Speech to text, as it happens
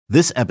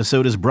This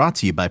episode is brought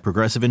to you by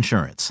Progressive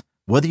Insurance.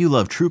 Whether you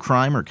love true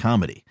crime or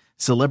comedy,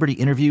 celebrity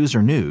interviews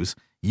or news,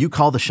 you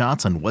call the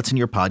shots on what's in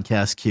your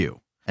podcast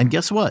queue. And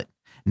guess what?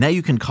 Now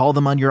you can call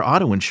them on your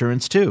auto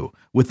insurance too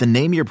with the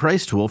Name Your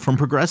Price tool from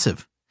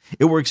Progressive.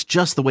 It works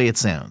just the way it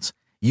sounds.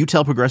 You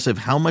tell Progressive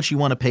how much you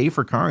want to pay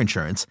for car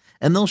insurance,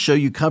 and they'll show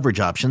you coverage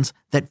options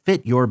that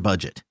fit your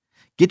budget.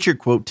 Get your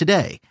quote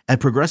today at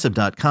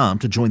Progressive.com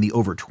to join the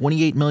over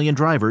 28 million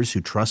drivers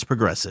who trust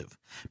Progressive.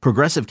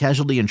 Progressive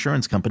Casualty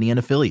Insurance Company and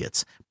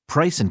Affiliates.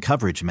 Price and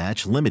coverage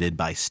match limited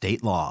by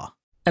state law.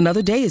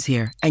 Another day is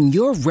here, and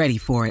you're ready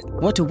for it.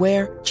 What to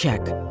wear?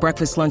 Check.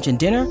 Breakfast, lunch, and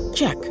dinner?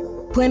 Check.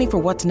 Planning for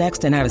what's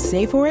next and how to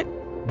save for it?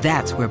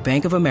 That's where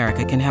Bank of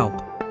America can help.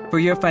 For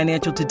your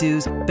financial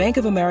to-dos, Bank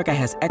of America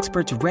has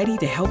experts ready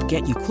to help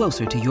get you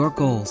closer to your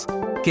goals.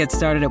 Get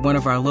started at one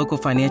of our local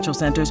financial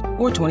centers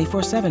or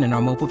 24/7 in our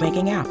mobile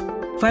banking app.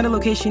 Find a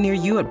location near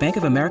you at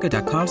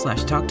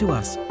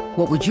bankofamerica.com/talktous.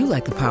 What would you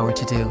like the power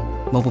to do?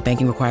 Mobile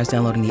banking requires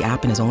downloading the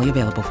app and is only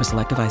available for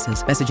select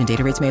devices. Message and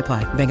data rates may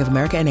apply. Bank of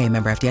America N.A.,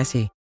 member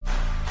FDIC.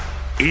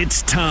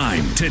 It's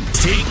time to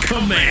take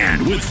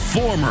command with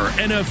former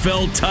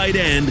NFL tight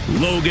end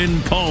Logan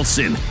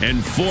Paulsen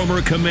and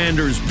former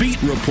Commanders beat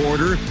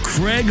reporter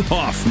Craig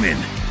Hoffman.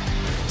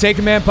 Take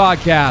Command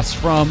podcast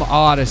from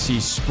Odyssey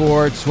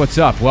Sports. What's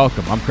up?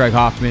 Welcome. I'm Craig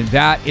Hoffman.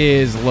 That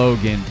is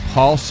Logan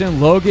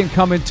Paulsen. Logan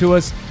coming to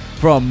us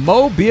from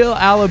Mobile,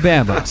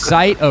 Alabama,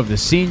 site of the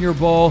Senior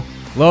Bowl.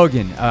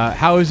 Logan,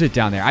 how is it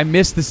down there? I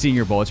missed the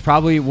Senior Bowl. It's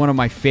probably one of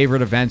my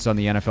favorite events on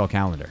the NFL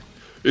calendar.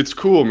 It's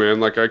cool, man.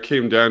 Like, I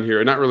came down here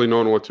and not really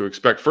knowing what to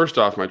expect. First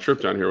off, my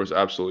trip down here was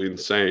absolutely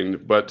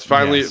insane, but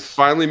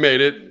finally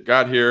made it,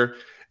 got here.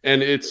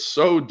 And it's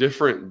so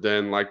different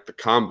than like the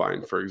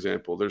combine, for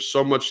example. There's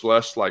so much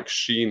less like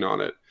sheen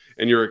on it.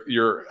 And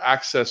your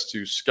access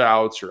to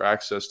scouts, your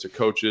access to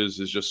coaches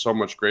is just so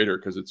much greater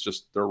because it's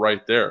just, they're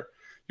right there.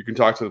 You can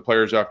talk to the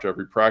players after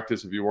every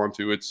practice if you want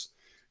to. It's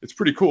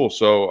pretty cool.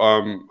 So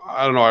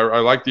I don't know. I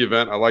like the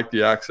event. I like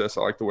the access.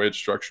 I like the way it's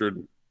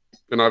structured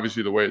and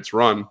obviously the way it's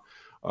run.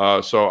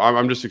 So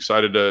I'm just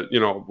excited to,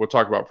 we'll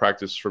talk about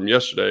practice from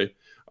yesterday.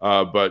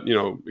 But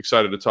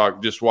excited to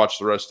just watch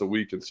the rest of the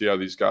week and see how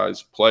these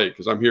guys play.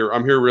 Cause I'm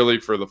here really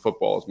for the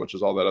football as much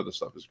as all that other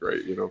stuff is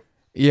great,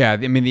 Yeah.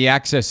 I mean, the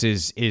access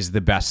is the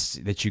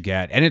best that you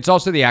get. And it's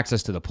also the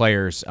access to the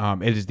players.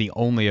 It is the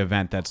only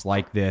event that's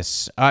like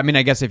this. I mean,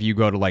 I guess if you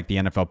go to like the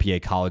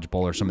NFLPA College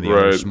Bowl or some of the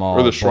other small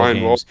or the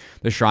Shrine Bowl,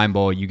 the Shrine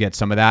Bowl, you get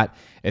some of that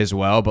as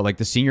well. But like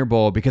the Senior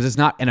Bowl, because it's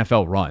not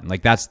NFL run,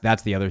 like that's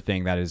the other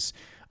thing that is,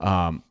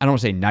 I don't want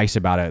to say nice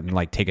about it and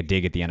like take a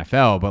dig at the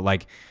NFL, but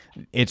like,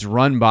 it's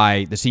run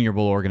by the Senior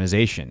Bowl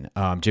organization.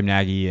 Jim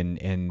Nagy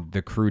and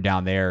the crew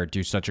down there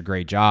do such a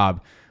great job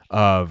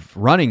of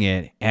running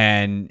it.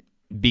 And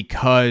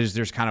because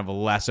there's kind of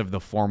less of the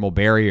formal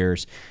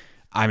barriers,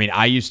 I mean,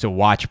 I used to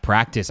watch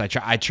practice. I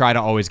try to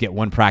always get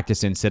one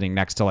practice in sitting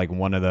next to like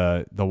one of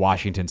the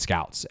Washington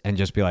scouts and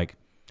just be like,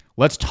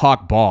 let's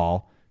talk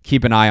ball.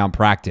 Keep an eye on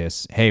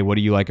practice. Hey, what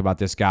do you like about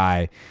this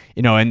guy?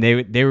 And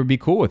they would be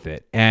cool with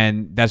it.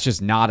 And that's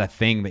just not a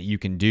thing that you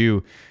can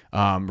do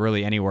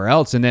really anywhere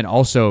else. And then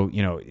also,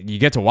 you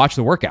get to watch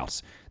the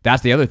workouts.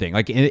 That's the other thing.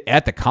 Like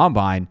at the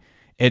combine,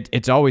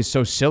 it's always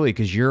so silly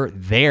because you're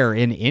there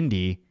in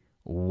Indy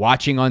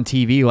watching on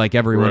TV like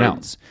everyone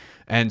else.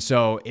 And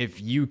so if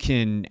you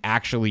can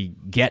actually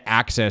get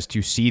access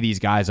to see these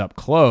guys up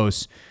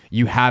close,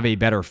 you have a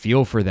better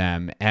feel for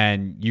them,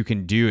 and you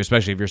can do,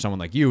 especially if you're someone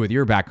like you with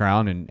your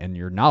background and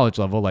your knowledge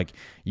level, like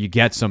you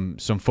get some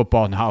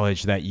football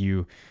knowledge that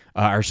you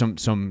or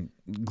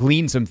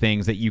glean some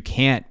things that you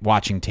can't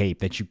watching tape,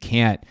 that you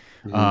can't,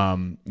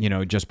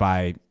 just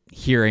by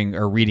hearing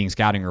or reading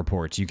scouting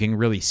reports. You can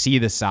really see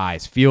the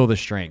size, feel the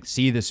strength,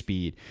 see the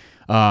speed.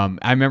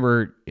 I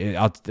remember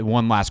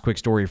one last quick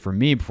story from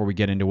me before we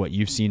get into what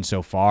you've seen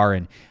so far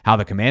and how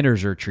the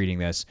Commanders are treating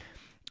this.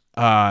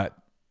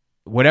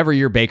 Whatever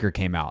year Baker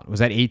came out,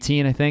 was that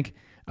 18? I think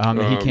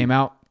that he came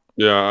out.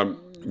 Yeah,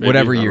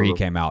 whatever year he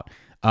came out,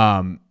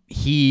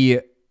 he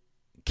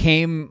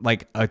came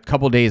like a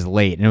couple days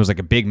late, and it was like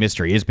a big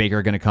mystery. Is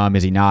Baker going to come?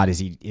 Is he not? Is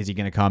he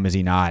going to come? Is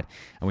he not?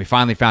 And we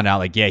finally found out,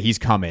 like, yeah, he's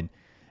coming,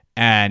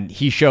 and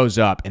he shows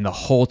up, and the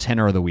whole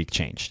tenor of the week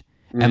changed,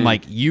 and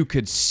like you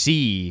could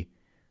see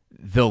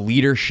the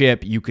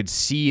leadership, you could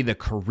see the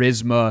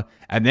charisma,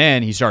 and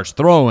then he starts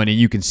throwing and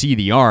you can see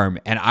the arm.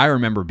 And I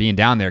remember being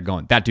down there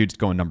going, that dude's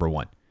going number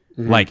one.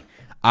 Like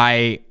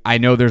I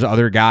know there's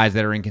other guys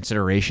that are in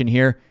consideration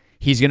here.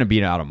 He's going to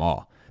beat out them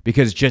all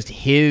because just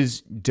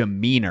his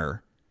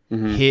demeanor,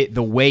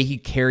 the way he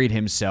carried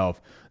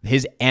himself,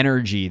 his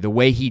energy, the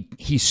way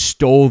he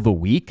stole the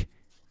week.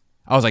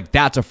 I was like,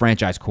 that's a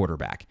franchise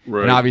quarterback.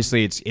 Right. And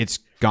obviously it's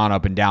gone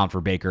up and down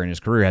for Baker in his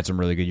career. Had some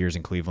really good years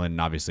in Cleveland,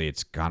 and obviously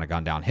it's kind of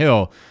gone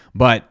downhill.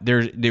 But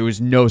there was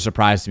no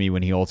surprise to me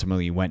when he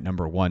ultimately went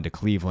number one to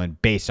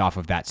Cleveland based off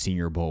of that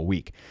Senior Bowl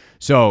week.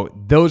 So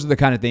those are the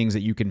kind of things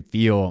that you can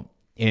feel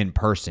in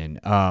person.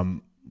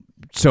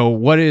 So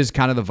what is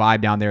kind of the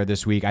vibe down there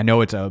this week? I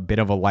know it's a bit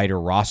of a lighter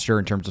roster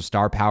in terms of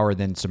star power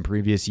than some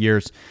previous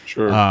years.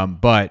 Sure.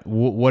 But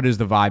what is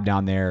the vibe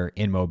down there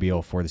in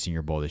Mobile for the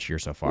Senior Bowl this year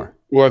so far?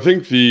 Well, I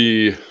think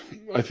the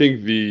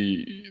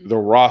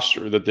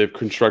roster that they've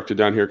constructed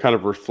down here kind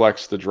of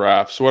reflects the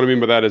draft. So what I mean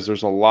by that is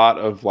there's a lot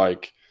of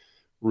like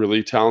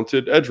really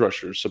talented edge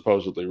rushers,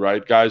 supposedly,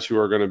 right? Guys who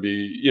are going to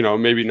be,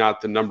 maybe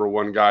not the number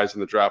one guys in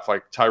the draft.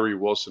 Like Tyree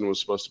Wilson was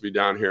supposed to be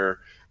down here.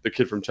 The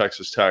kid from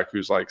Texas Tech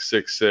who's like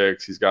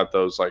 6'6", he's got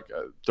those like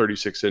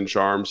 36-inch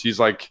arms. He's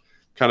like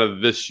kind of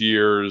this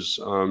year's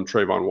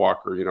Trayvon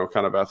Walker,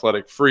 kind of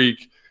athletic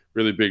freak,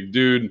 really big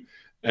dude.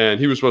 And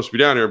he was supposed to be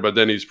down here, but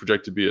then he's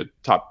projected to be a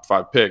top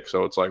 5 pick.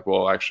 So it's like,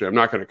 well, actually, I'm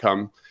not going to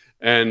come.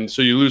 And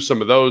so you lose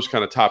some of those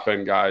kind of top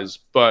end guys.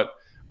 But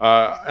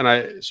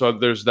so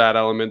there's that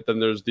element. Then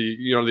there's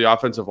the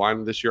offensive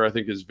line this year, I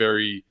think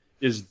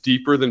is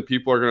deeper than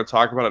people are going to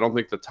talk about. I don't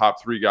think the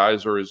top 3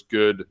 guys are as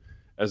good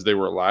as they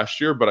were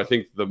last year, but I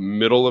think the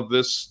middle of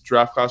this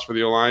draft class for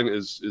the O-line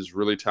is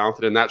really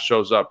talented, and that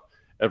shows up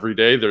every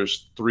day.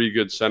 There's 3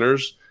 good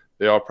centers.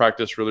 They all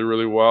practice really,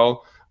 really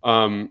well.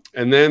 And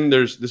then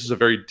this is a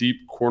very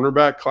deep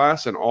cornerback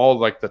class, and all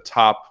like the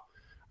top,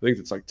 I think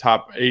it's like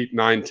top 8,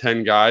 9,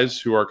 10 guys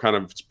who are kind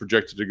of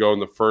projected to go in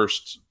the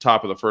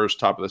top of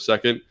the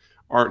second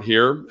aren't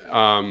here.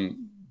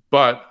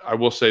 But I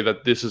will say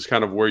that this is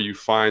kind of where you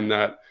find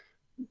that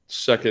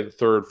second,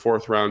 third,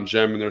 fourth round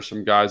gem, and there's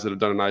some guys that have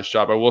done a nice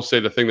job. I will say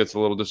the thing that's a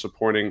little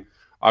disappointing,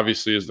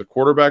 obviously, is the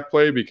quarterback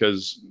play,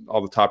 because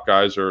all the top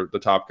guys are the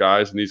top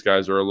guys, and these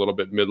guys are a little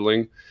bit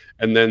middling.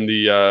 And then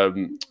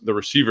the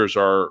receivers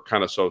are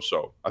kind of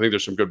so-so. I think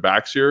there's some good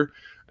backs here,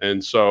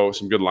 and so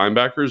some good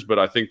linebackers, but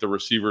I think the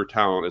receiver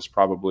talent is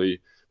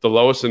probably the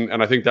lowest,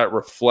 and I think that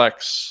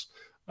reflects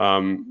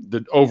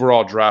the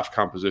overall draft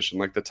composition.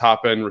 Like the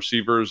top end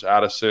receivers,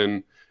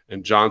 Addison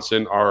and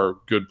Johnson, are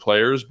good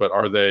players, but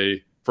are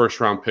they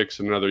first round picks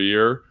in another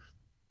year?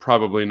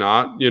 Probably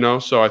not,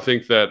 So I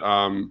think that,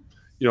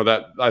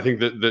 I think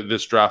that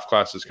this draft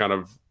class is kind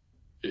of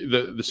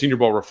the Senior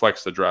Bowl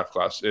reflects the draft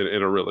class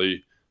in a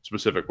really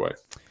specific way.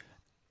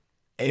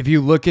 If you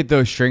look at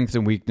those strengths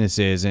and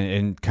weaknesses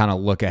and kind of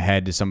look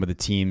ahead to some of the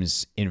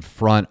teams in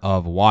front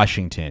of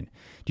Washington,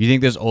 do you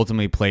think this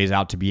ultimately plays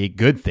out to be a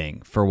good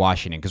thing for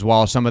Washington? Because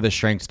while some of the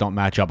strengths don't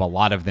match up, a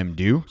lot of them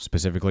do,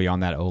 specifically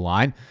on that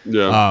O-line.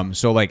 Yeah.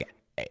 So like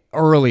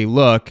early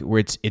look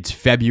where it's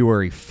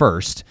February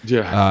 1st.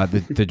 Yeah.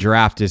 The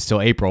draft is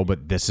still April,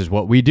 but this is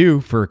what we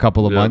do for a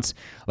couple of months.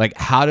 Like,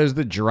 how does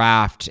the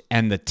draft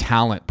and the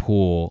talent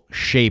pool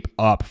shape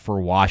up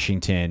for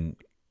Washington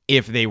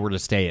if they were to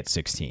stay at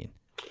 16?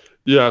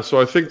 Yeah, so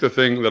I think the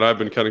thing that I've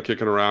been kind of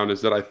kicking around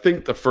is that I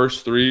think the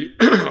first 3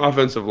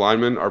 offensive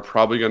linemen are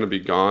probably going to be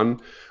gone.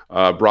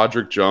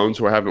 Broderick Jones,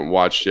 who I haven't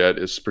watched yet,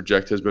 has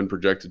been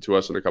projected to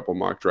us in a couple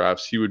mock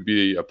drafts. He would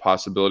be a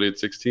possibility at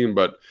 16,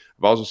 but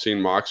I've also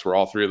seen mocks where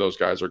all 3 of those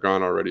guys are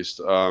gone already.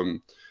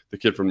 The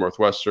kid from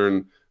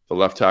Northwestern, the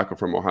left tackle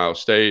from Ohio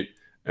State,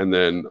 and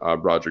then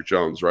Broderick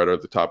Jones, right, are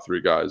the top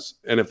 3 guys.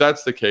 And if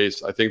that's the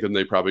case, I think then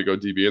they probably go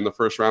DB in the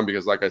first round,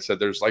 because like I said,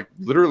 there's like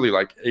literally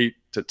like 8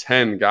 to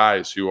 10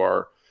 guys who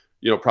are,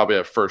 probably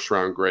have first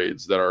round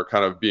grades that are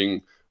kind of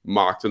being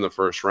mocked in the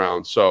first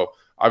round. So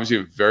obviously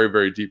a very,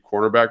 very deep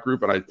cornerback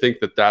group. And I think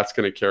that that's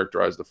going to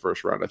characterize the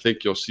first round. I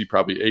think you'll see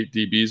probably 8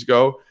 DBs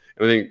go.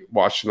 And I think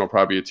Washington will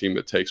probably be a team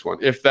that takes one.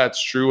 If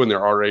that's true and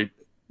there are 8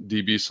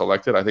 DBs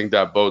selected, I think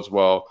that bodes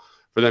well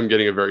for them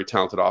getting a very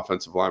talented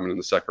offensive lineman in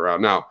the second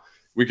round. Now,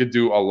 we could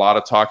do a lot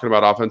of talking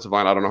about offensive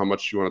line. I don't know how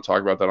much you want to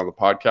talk about that on the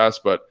podcast,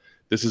 but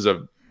this is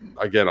a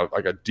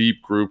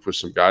deep group with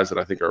some guys that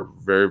I think are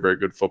very, very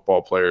good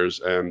football players.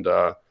 And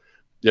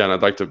and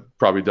I'd like to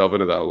probably delve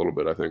into that a little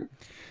bit, I think.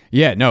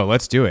 Yeah, no,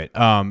 let's do it.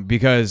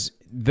 Because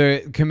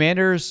the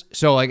Commanders,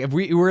 so like if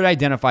we were to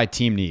identify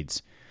team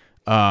needs,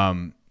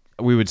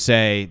 we would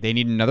say they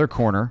need another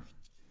corner.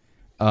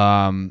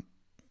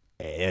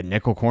 A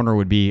nickel corner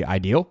would be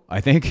ideal,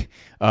 I think,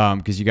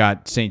 because you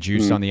got St.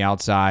 Juste on the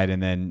outside,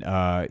 and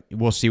then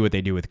we'll see what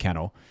they do with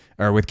Kendall,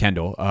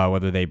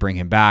 whether they bring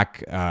him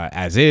back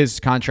as is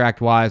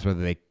contract-wise,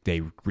 whether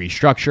they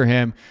restructure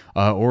him,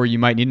 or you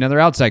might need another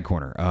outside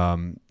corner,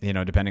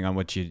 depending on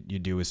what you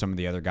do with some of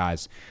the other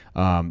guys,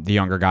 the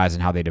younger guys,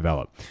 and how they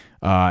develop.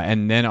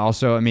 And then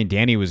also, I mean,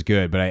 Danny was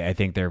good, but I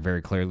think they're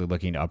very clearly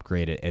looking to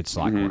upgrade it at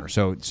slot corner.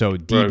 So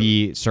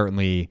DB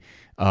certainly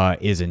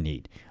is a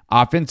need.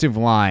 Offensive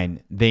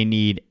line, they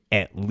need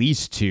at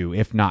least 2,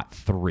 if not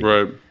 3.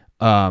 Right.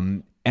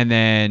 And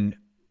then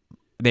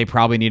they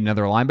probably need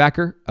another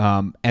linebacker.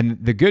 And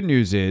the good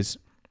news is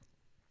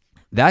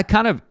that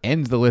kind of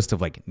ends the list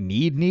of like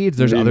needs.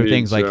 There's other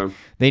things like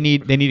they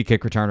need a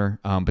kick returner,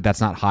 but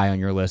that's not high on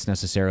your list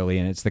necessarily.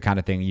 And it's the kind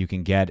of thing you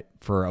can get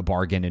for a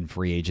bargain in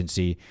free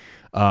agency.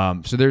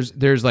 So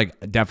there's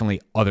like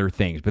definitely other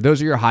things, but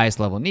those are your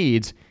highest level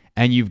needs.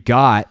 And you've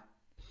got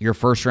your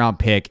first round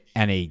pick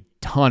and a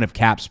ton of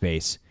cap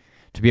space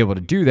to be able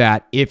to do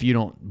that if you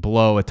don't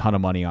blow a ton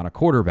of money on a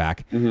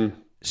quarterback.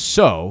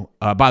 So,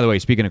 by the way,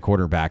 speaking of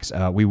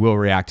quarterbacks, we will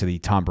react to the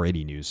Tom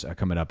Brady news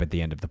coming up at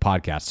the end of the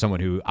podcast. Someone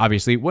who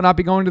obviously will not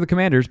be going to the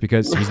Commanders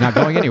because he's not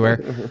going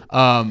anywhere.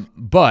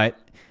 But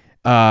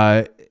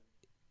that's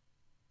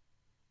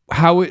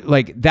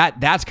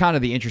kind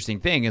of the interesting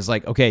thing is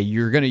like, okay,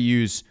 you're going to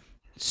use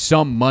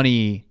some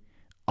money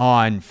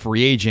on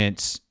free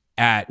agents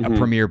at a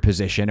premier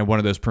position and one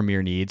of those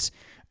premier needs.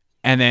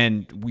 And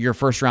then your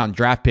first round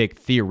draft pick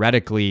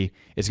theoretically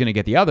is going to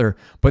get the other.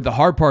 But the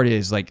hard part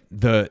is like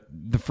the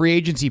free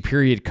agency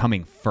period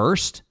coming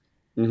first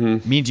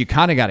means you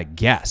kind of got to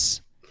guess.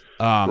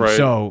 Right.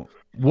 So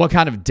what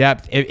kind of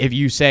depth, if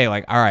you say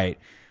like, all right,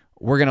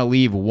 we're going to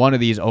leave one of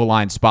these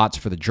O-line spots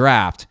for the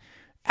draft,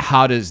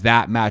 how does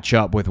that match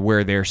up with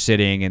where they're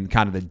sitting and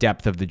kind of the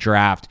depth of the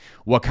draft?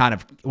 What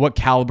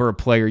caliber of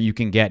player you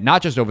can get,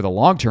 not just over the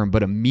long term,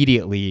 but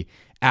immediately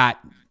at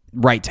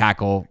right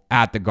tackle,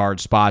 at the guard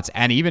spots,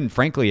 and even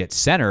frankly at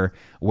center,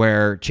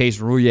 where Chase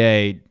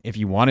Roullier, if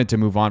you wanted to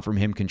move on from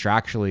him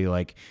contractually,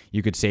 like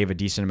you could save a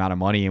decent amount of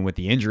money. And with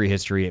the injury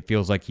history, it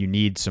feels like you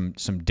need some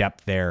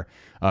depth there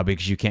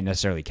because you can't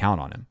necessarily count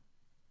on him.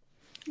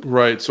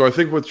 Right. So I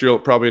think what you'll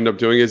probably end up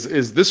doing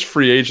is this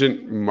free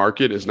agent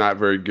market is not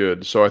very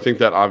good. So I think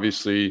that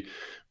obviously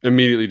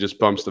immediately just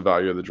bumps the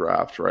value of the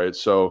draft, right?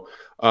 So,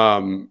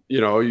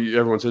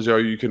 everyone says,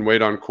 you can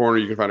wait on corner,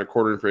 you can find a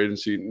corner in free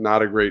agency.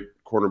 Not a great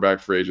cornerback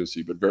free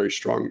agency, but very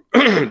strong.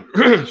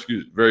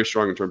 Very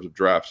strong in terms of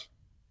drafts.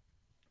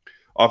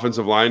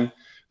 Offensive line,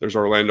 there's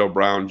Orlando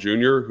Brown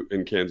Jr.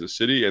 in Kansas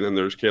City, and then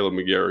there's Caleb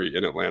McGarry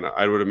in Atlanta.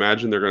 I would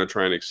imagine they're going to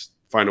try and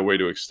find a way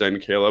to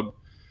extend Caleb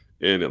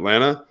in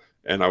Atlanta,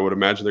 and I would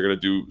imagine they're going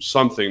to do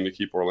something to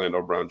keep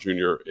Orlando Brown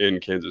Jr. in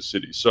Kansas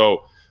City.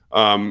 So,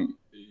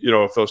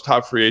 if those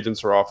top free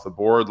agents are off the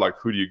board, like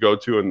who do you go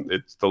to?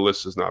 And the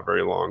list is not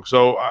very long.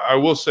 So I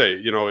will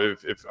say,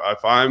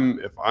 if I'm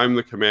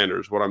the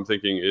Commanders, what I'm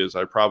thinking is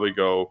I probably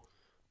go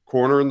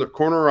corner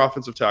or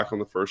offensive tackle in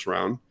the first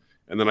round,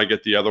 and then I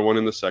get the other one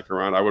in the second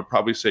round. I would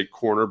probably say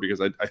corner because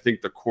I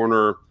think the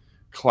corner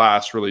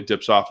class really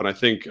dips off, and I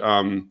think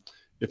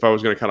if I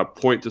was going to kind of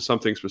point to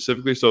something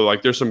specifically, so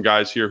like there's some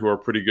guys here who are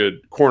pretty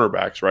good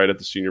cornerbacks, right, at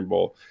the Senior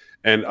Bowl,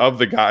 and of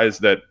the guys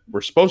that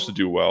were supposed to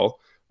do well.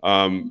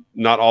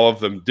 Not all of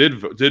them did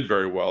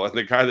very well. And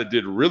the guy that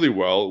did really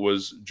well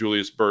was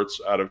Julius Burtz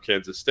out of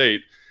Kansas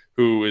State,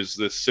 who is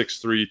this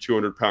 6'3",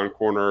 200-pound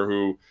corner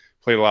who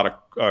played a lot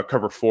of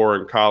cover 4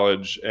 in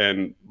college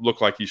and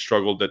looked like he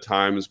struggled at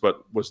times,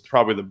 but was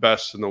probably the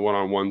best in the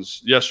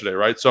one-on-ones yesterday,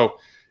 right? So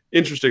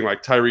interesting,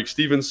 like Tyreek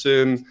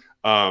Stevenson,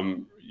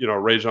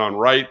 Rajon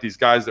Wright, these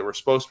guys that were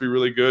supposed to be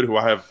really good, who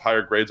I have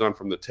higher grades on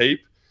from the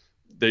tape,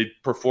 they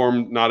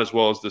performed not as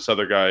well as this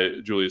other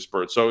guy, Julius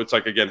Burtz. So it's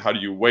like, again, how do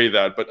you weigh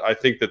that? But I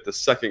think that the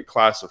second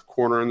class of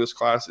corner in this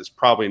class is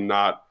probably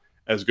not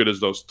as good as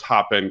those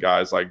top-end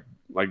guys like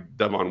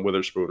Devon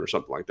Witherspoon or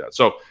something like that.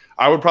 So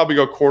I would probably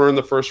go corner in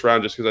the first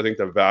round just because I think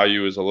the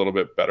value is a little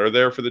bit better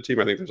there for the team.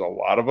 I think there's a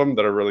lot of them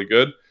that are really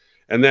good.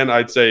 And then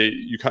I'd say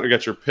you kind of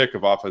get your pick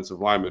of offensive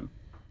linemen.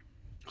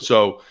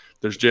 So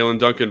there's Jalen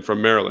Duncan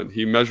from Maryland.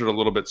 He measured a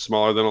little bit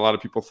smaller than a lot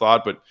of people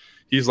thought, but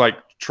he's like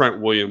Trent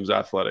Williams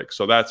athletic.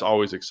 So that's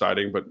always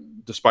exciting. But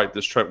despite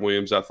this Trent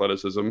Williams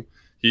athleticism,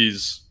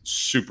 he's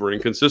super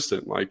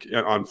inconsistent, like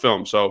on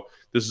film. So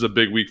this is a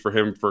big week for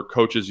him, for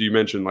coaches. You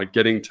mentioned like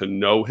getting to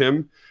know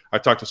him. I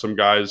talked to some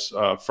guys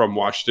from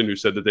Washington who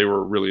said that they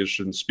were really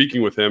interested in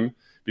speaking with him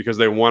because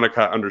they want to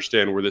kind of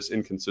understand where this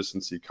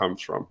inconsistency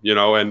comes from,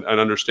 and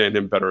understand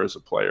him better as a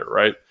player,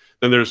 right?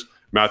 Then there's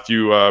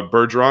Matthew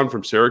Bergeron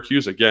from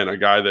Syracuse. Again, a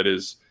guy that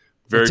is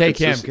very take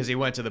consistent. him because he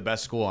went to the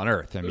best school on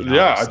earth. I mean,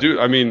 yeah, I do.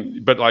 I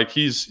mean, but like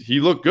he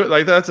looked good.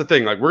 Like that's the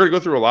thing. Like we're gonna go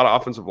through a lot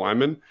of offensive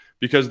linemen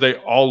because they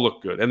all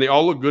look good, and they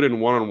all look good in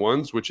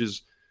one-on-ones, which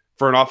is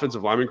for an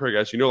offensive lineman, Craig,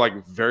 as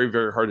like very,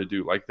 very hard to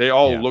do. Like they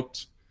all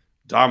looked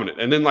dominant.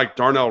 And then like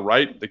Darnell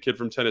Wright, the kid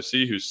from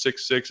Tennessee, who's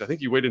 6'6", I think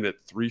he weighed in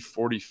at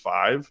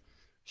 345.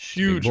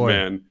 Huge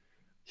man.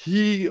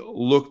 He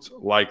looked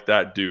like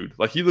that dude.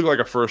 Like he looked like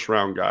a first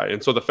round guy.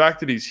 And so the fact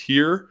that he's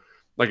here,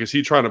 like, is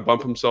he trying to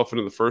bump himself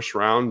into the first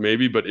round?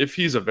 Maybe. But if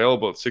he's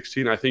available at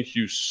 16, I think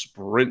you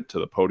sprint to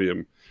the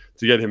podium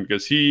to get him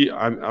because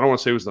I don't want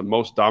to say he was the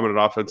most dominant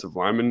offensive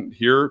lineman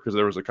here because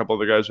there was a couple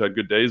other guys who had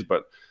good days,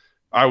 but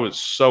I was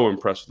so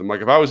impressed with him.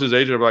 Like if I was his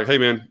agent, I'd be like, hey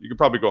man, you could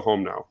probably go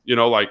home now.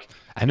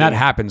 And that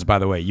happens, by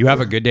the way. You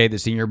have a good day at the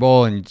Senior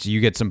Bowl and you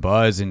get some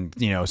buzz and,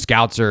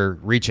 scouts are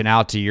reaching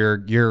out to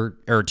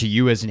to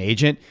you as an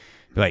agent.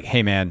 Be like,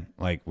 hey man,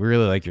 like we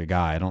really like your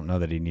guy. I don't know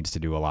that he needs to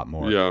do a lot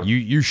more. Yeah.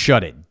 You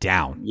shut it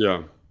down.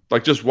 Yeah.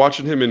 Like just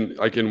watching him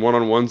in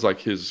one-on-ones, like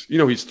he's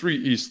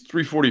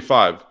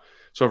 345.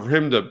 So for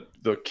him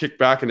to kick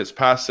back in his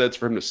pass sets,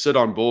 for him to sit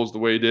on bulls the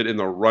way he did in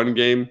the run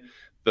game,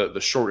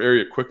 the short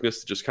area quickness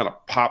to just kind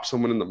of pop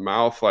someone in the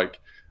mouth. Like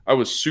I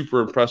was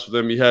super impressed with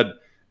him. He had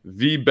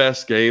the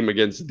best game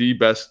against the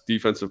best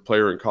defensive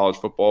player in college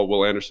football,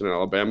 Will Anderson in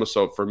Alabama.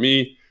 So for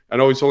me, I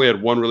know he's only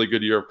had one really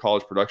good year of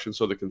college production.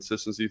 So the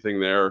consistency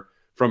thing there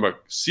from a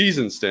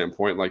season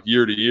standpoint, like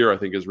year to year, I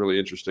think is really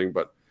interesting.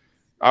 But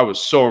I was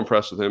so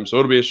impressed with him. So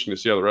it'll be interesting to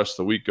see how the rest of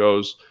the week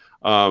goes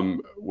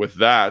with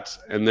that.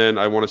 And then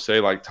I want to say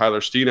like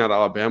Tyler Steen out of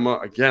Alabama,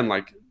 again,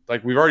 like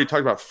we've already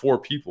talked about 4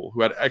 people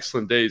who had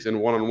excellent days in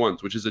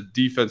one-on-ones, which is a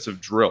defensive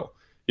drill.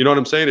 You know what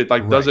I'm saying? It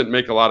doesn't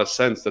make a lot of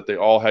sense that they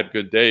all had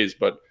good days,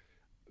 but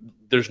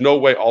there's no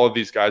way all of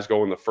these guys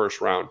go in the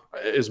first round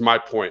is my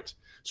point.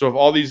 So if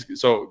all these,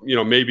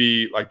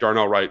 maybe like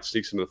Darnell Wright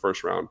sneaks into the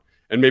first round,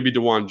 and maybe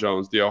DeJuan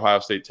Jones, the Ohio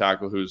State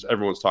tackle, who's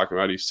everyone's talking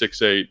about. He's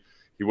 6'8".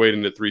 He weighed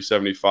in at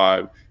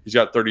 375. He's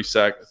got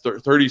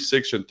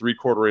 36 and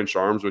 3/4 inch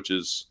arms, which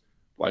is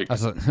like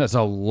that's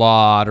a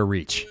lot of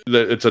reach.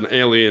 It's an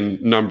alien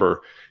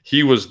number.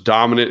 He was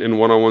dominant in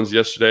one-on-ones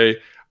yesterday.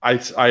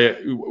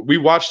 We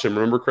watched him.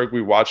 Remember, Craig?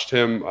 We watched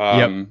him.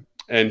 Yep.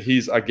 And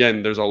he's,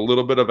 again, there's a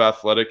little bit of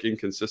athletic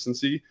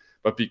inconsistency,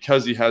 but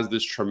because he has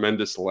this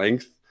tremendous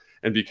length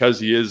and because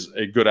he is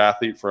a good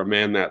athlete for a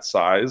man that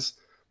size,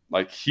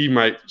 like he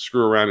might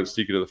screw around and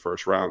sneak into the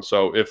first round.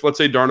 So if, let's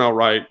say, Darnell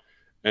Wright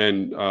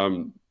and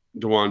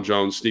DeJuan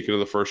Jones sneak into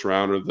the first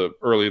round or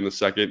early in the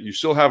second, you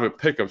still have a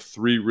pick of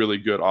 3 really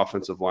good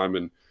offensive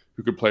linemen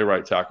who could play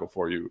right tackle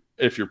for you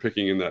if you're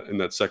picking in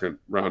that second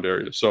round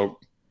area. So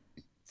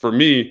for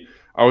me,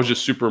 I was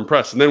just super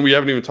impressed. And then we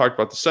haven't even talked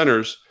about the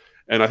centers.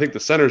 And I think the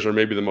centers are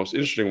maybe the most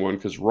interesting one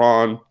because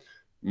Ron,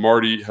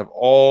 Marty have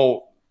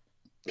all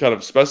kind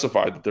of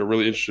specified that they're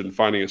really interested in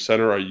finding a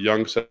center, a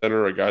young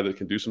center, a guy that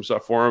can do some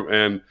stuff for them.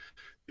 And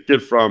the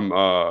kid from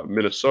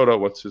Minnesota,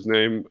 what's his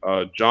name?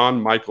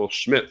 John Michael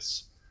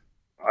Schmitz.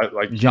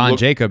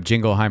 Jacob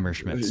Jingleheimer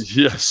Schmitz.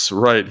 Yes,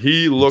 right.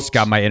 He looks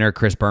got my inner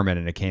Chris Berman,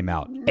 and it came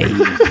out.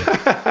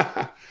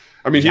 I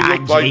mean,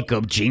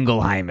 Jacob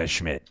Jingleheimer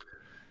Schmitz.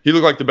 He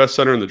looked like the best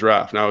center in the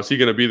draft. Now, is he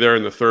going to be there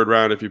in the third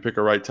round if you pick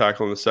a right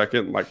tackle in the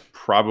second? Like,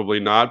 probably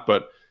not,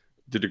 but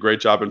did a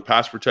great job in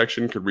pass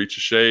protection, could reach a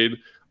shade,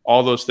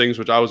 all those things,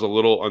 which I was a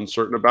little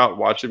uncertain about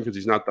watching because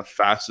he's not the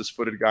fastest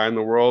footed guy in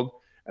the world.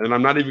 And then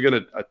I'm not even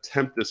going to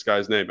attempt this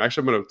guy's name.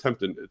 Actually, I'm going to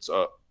attempt it. It's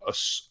a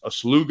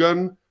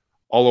Logan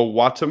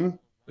Oluwatum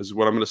is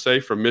what I'm going to say,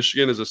 from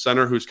Michigan, is a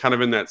center who's kind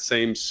of in that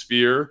same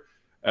sphere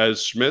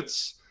as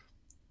Schmitz.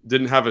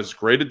 Didn't have as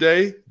great a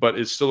day, but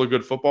is still a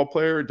good football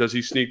player. Does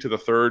he sneak to the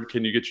third?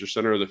 Can you get your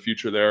center of the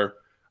future there?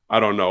 I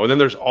don't know. And then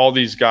there's all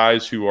these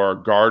guys who are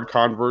guard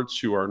converts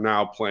who are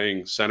now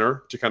playing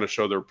center to kind of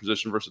show their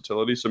position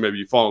versatility. So maybe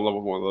you fall in love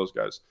with one of those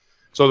guys.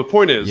 So the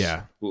point is,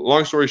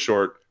 long story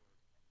short,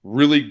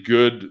 really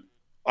good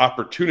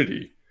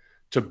opportunity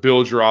to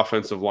build your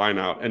offensive line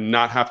out and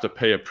not have to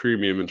pay a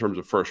premium in terms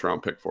of first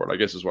round pick for it, I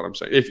guess is what I'm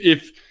saying.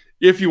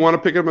 If you want to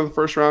pick him in the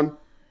first round,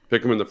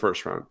 pick him in the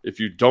first round.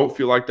 If you don't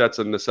feel like that's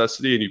a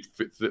necessity and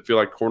you feel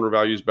like corner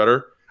value is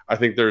better, I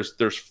think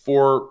there's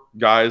 4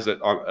 guys at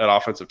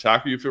offensive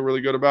tackle you feel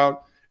really good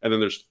about, and then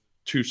there's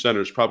 2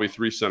 centers, probably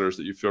 3 centers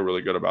that you feel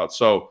really good about.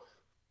 So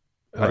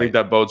I think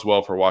that bodes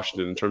well for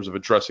Washington in terms of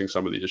addressing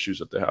some of the issues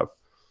that they have.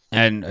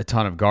 And a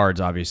ton of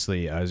guards,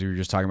 obviously, as we were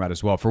just talking about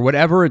as well. For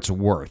whatever it's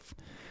worth,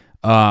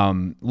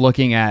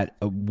 looking at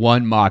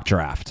one mock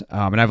draft,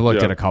 and I've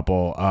looked at a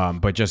couple,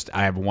 but just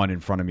I have one in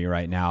front of me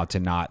right now to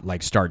not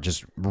like start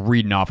just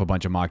reading off a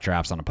bunch of mock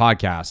drafts on a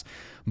podcast.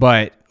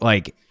 But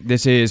like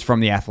this is from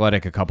The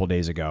Athletic a couple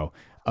days ago,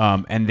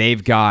 and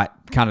they've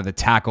got kind of the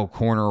tackle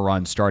corner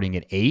run starting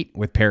at 8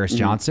 with Paris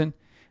Johnson.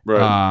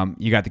 Right.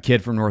 You got the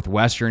kid from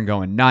Northwestern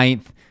going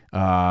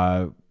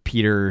 9th.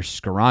 Peter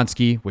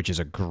Skoronsky, which is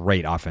a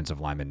great offensive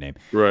lineman name.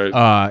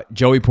 Right.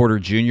 Joey Porter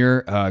Jr.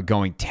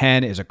 Going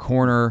 10 is a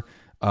corner.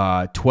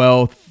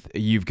 12th,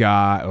 you've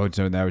got,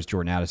 so that was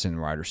Jordan Addison,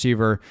 wide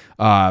receiver.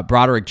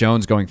 Broderick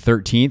Jones going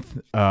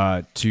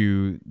 13th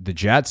to the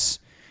Jets.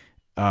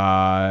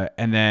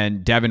 And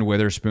then Devin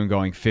Witherspoon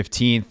going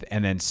 15th,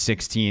 and then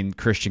 16,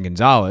 Christian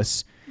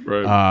Gonzalez.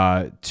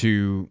 Right.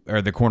 To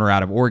the corner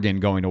out of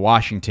Oregon going to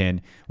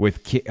Washington,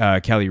 with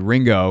Kelly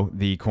Ringo,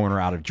 the corner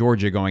out of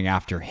Georgia, going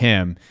after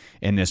him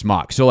in this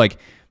mock. So like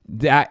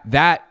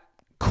that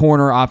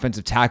corner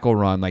offensive tackle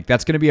run, like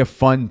that's going to be a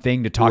fun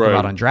thing to talk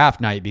about on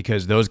draft night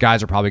because those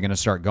guys are probably going to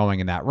start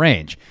going in that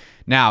range.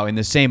 Now, in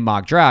the same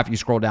mock draft, you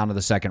scroll down to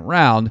the second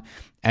round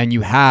and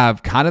you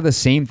have kind of the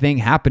same thing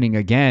happening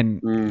again,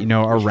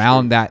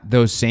 around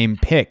those same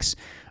picks.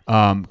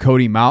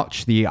 Cody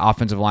Mauch, the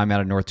offensive lineman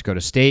out of North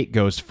Dakota State,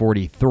 goes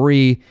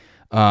 43.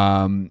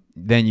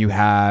 Then you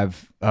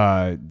have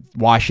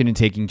Washington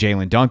taking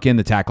Jalen Duncan,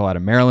 the tackle out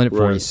of Maryland, at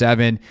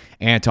 47. Right.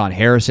 Anton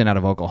Harrison out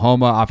of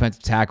Oklahoma,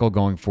 offensive tackle,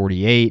 going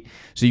 48.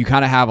 So you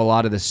kind of have a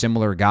lot of the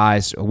similar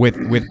guys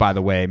with by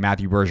the way,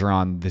 Matthew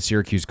Bergeron, the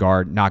Syracuse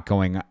guard, not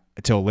going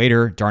until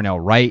later. Darnell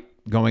Wright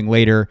going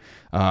later.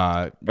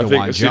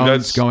 DeJuan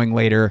Jones going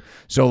later.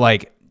 So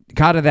like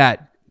kind of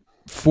that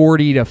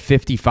 40 to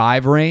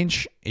 55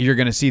 range, you're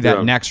going to see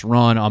that next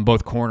run on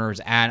both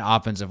corners and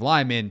offensive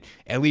linemen,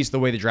 at least the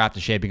way the draft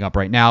is shaping up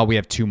right now. We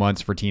have 2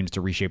 months for teams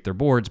to reshape their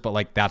boards, but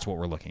like that's what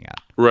we're looking at.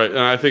 Right. And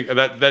I think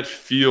that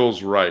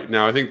feels right.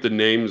 Now, I think the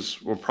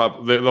names will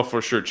they'll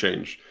for sure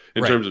change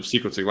in terms of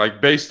sequencing, like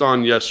based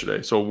on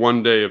yesterday. So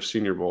one day of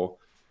Senior Bowl,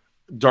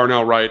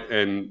 Darnell Wright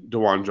and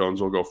DeJuan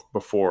Jones will go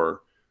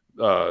before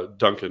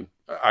Duncan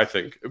I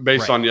think,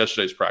 based on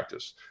yesterday's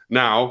practice.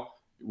 Now,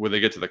 when they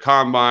get to the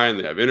combine,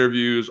 they have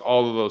interviews,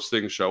 all of those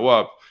things show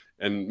up,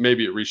 and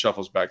maybe it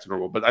reshuffles back to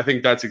normal. But I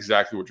think that's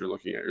exactly what you're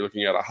looking at. You're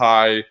looking at a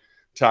high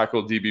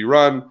tackle DB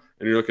run,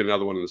 and you're looking at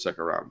another one in the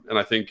second round. And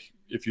I think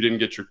if you didn't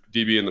get your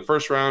DB in the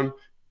first round,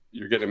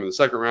 you're getting him in the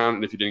second round.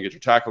 And if you didn't get your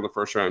tackle in the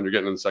first round, you're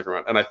getting him in the second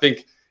round. And I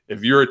think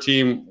if you're a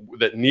team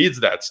that needs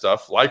that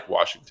stuff, like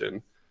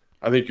Washington,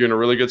 I think you're in a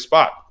really good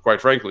spot,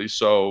 quite frankly.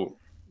 So,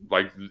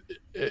 like,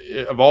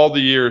 of all the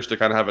years to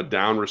kind of have a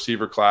down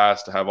receiver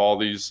class, to have all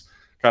these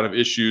kind of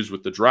issues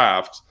with the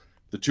draft,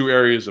 the two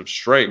areas of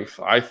strength,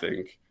 I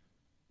think,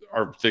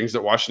 are things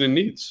that Washington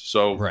needs.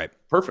 So,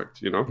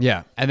 perfect,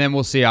 Yeah, and then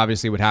we'll see,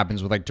 obviously, what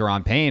happens with, like,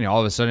 Daron Payne. All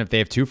of a sudden, if they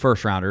have 2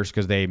 first-rounders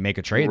because they make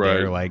a trade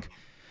there, like,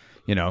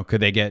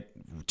 could they get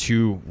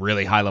 2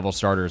 really high-level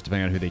starters,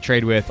 depending on who they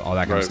trade with, all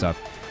that kind of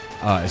stuff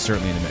is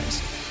certainly in the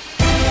mix.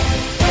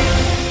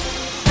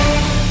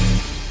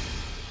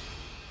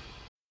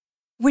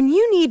 When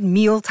you need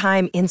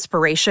mealtime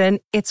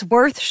inspiration, it's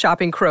worth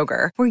shopping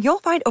Kroger, where you'll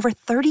find over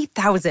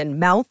 30,000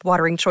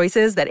 mouth-watering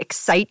choices that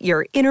excite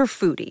your inner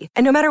foodie.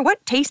 And no matter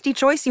what tasty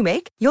choice you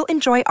make, you'll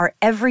enjoy our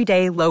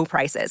everyday low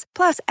prices,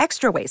 plus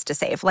extra ways to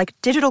save, like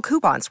digital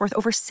coupons worth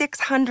over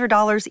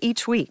 $600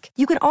 each week.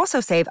 You can also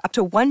save up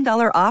to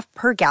 $1 off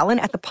per gallon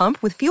at the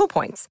pump with fuel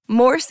points.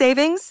 More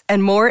savings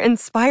and more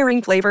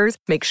inspiring flavors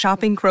make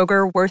shopping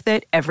Kroger worth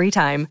it every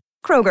time.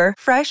 Kroger,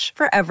 fresh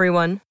for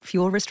everyone.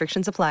 Fuel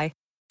restrictions apply.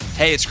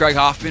 Hey, it's Greg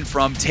Hoffman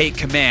from Take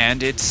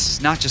Command.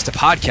 It's not just a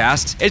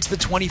podcast, it's the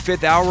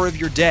 25th hour of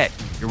your day.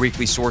 Your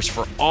weekly source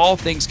for all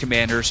things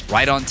Commanders,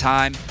 right on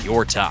time,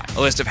 your time.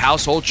 A list of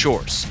household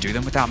chores. Do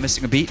them without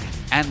missing a beat,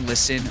 and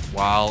listen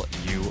while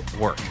you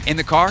work. In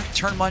the car,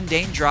 turn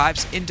mundane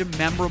drives into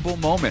memorable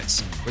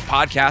moments. With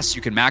podcasts,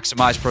 you can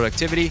maximize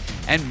productivity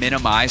and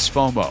minimize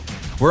FOMO.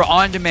 We're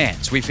on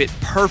demand, so we fit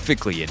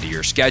perfectly into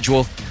your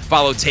schedule.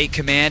 Follow Take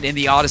Command in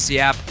the Odyssey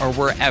app or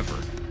wherever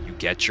you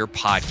get your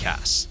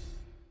podcasts.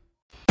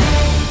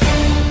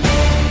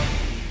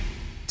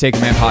 Take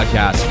Command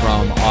podcast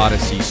from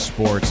Odyssey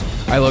Sports.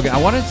 All right, Logan,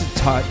 I wanted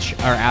to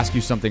ask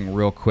you something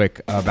real quick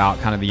about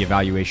kind of the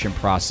evaluation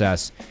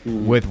process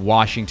with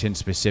Washington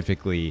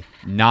specifically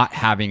not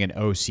having an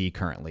OC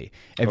currently.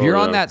 If you're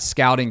on that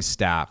scouting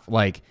staff,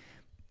 like,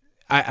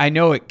 I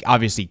know it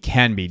obviously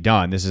can be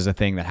done. This is a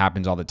thing that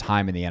happens all the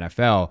time in the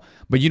NFL,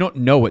 but you don't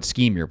know what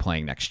scheme you're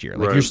playing next year.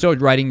 Like, you're still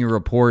writing your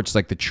reports,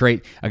 like the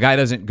trait. A guy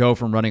doesn't go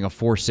from running a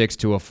 4.6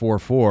 to a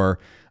 4.4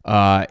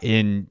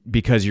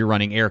 because you're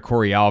running Air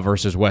Coryell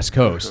versus West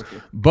Coast.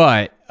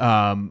 But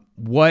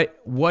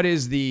what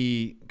is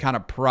the kind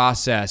of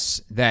process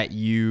that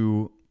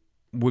you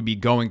would be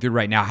going through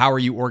right now? How are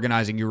you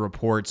organizing your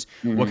reports?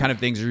 What kind of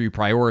things are you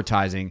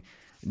prioritizing?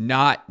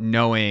 Not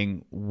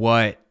knowing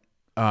what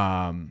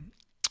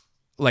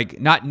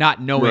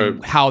not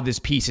knowing how this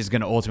piece is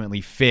going to ultimately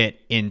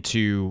fit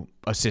into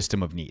a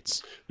system of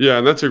needs. Yeah,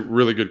 and that's a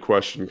really good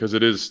question because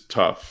it is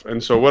tough.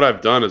 And so what I've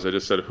done is I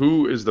just said,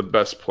 who is the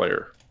best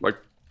player? Like,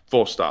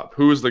 full stop.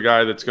 Who is the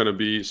guy that's going to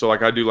be? So,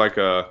 like, I do like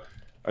a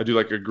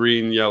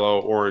green,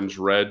 yellow, orange,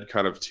 red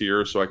kind of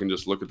tier, so I can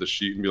just look at the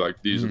sheet and be like,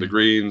 these are the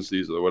greens,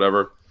 these are the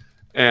whatever.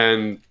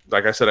 And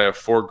like I said, I have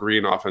 4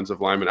 green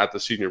offensive linemen at the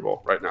Senior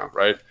Bowl right now,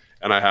 right?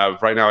 And I have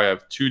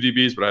 2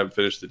 DBs, but I haven't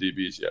finished the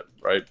DBs yet,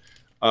 right?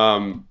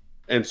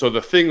 And so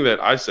the thing that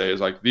I say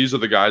is, like, these are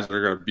the guys that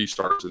are going to be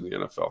starters in the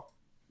NFL.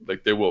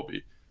 Like, they will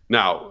be.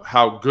 Now,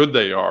 how good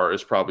they are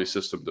is probably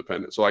system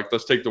dependent. So, like,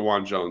 let's take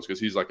DeJuan Jones because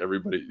he's like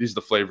everybody. He's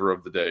the flavor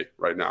of the day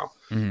right now.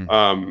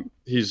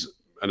 He's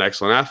an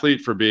excellent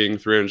athlete for being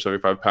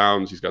 375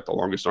 pounds. He's got the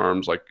longest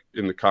arms, like,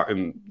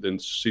 in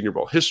Senior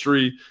Bowl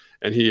history,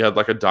 and he had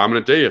like a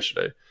dominant day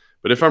yesterday.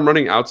 But if I'm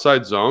running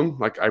outside zone,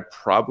 like, I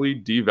probably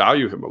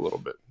devalue him a little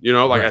bit.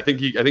 I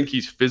think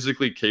he's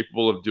physically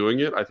capable of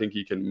doing it. I think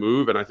he can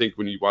move, and I think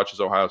when you watch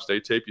his Ohio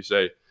State tape, you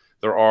say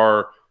there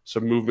are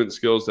some movement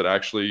skills that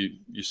actually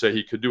you say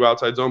he could do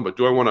outside zone. But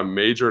do I want to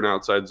major in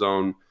outside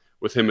zone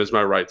with him as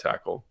my right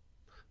tackle?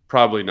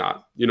 Probably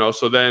not.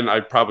 So then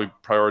I probably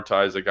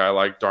prioritize a guy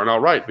like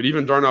Darnell Wright. But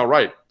even Darnell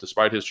Wright,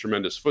 despite his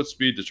tremendous foot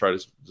speed,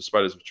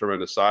 despite his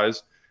tremendous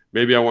size,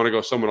 maybe I want to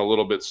go someone a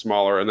little bit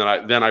smaller, and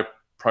then I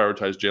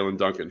prioritize Jalen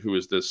Duncan, who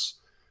is this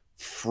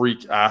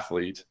freak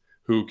athlete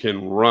who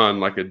can run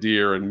like a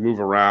deer and move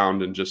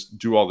around and just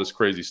do all this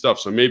crazy stuff.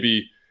 So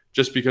maybe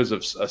just because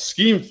of a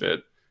scheme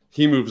fit,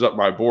 he moves up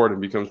my board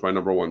and becomes my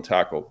number 1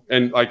 tackle.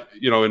 And, like,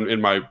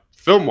 in my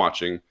film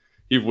watching,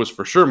 he was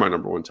for sure my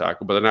number 1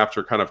 tackle. But then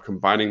after kind of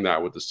combining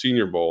that with the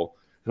Senior Bowl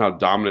and how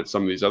dominant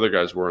some of these other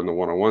guys were in the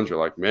one-on-ones, you're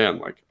like, man,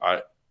 like,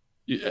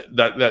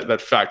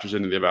 that factors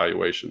into the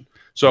evaluation.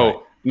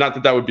 So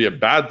not that would be a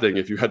bad thing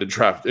if you had to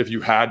draft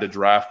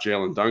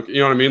Jalen Duncan. You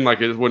know what I mean?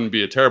 Like, it wouldn't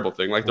be a terrible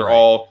thing. Like,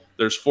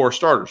 there's 4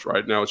 starters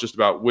right now. It's just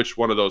about which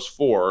one of those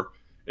 4,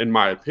 in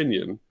my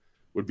opinion,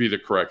 would be the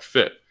correct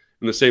fit.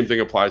 And the same thing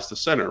applies to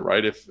center,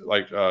 right? If,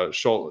 like,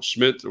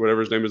 Schmidt,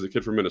 whatever his name is, the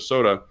kid from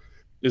Minnesota,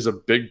 is a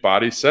big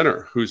body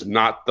center who's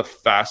not the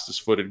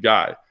fastest footed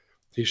guy.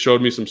 He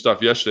showed me some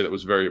stuff yesterday that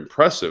was very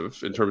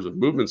impressive in terms of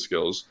movement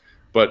skills,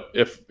 But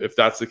if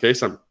that's the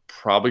case, I'm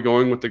probably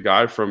going with the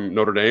guy from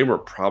Notre Dame or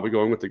probably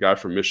going with the guy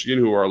from Michigan,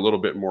 who are a little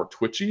bit more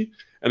twitchy.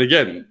 And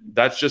again,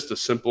 that's just a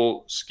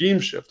simple scheme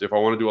shift. If I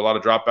want to do a lot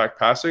of drop back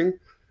passing,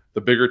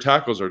 the bigger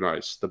tackles are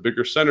nice. The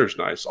bigger center's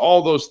nice.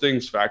 All those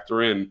things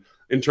factor in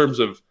terms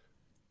of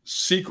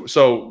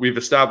so we've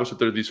established that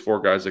there are these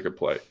 4 guys that could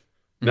play.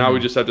 Now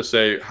we just have to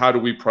say, how do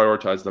we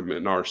prioritize them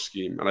in our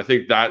scheme? And I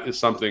think that is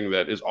something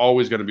that is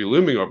always going to be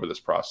looming over this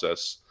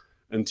process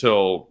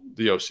until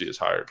the OC is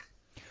hired.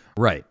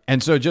 Right.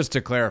 And so just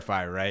to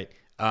clarify, right,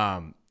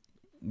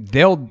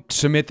 they'll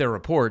submit their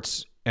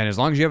reports, and as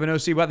long as you have an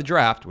OC by the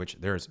draft, which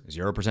there's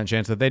 0%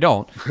 chance that they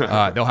don't,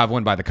 they'll have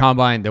one by the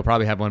combine. They'll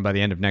probably have one by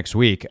the end of next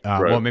week.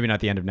 Right. Well, maybe not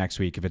the end of next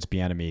week if it's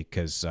Bieniemy,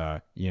 because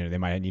they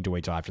might need to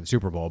wait till after the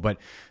Super Bowl. But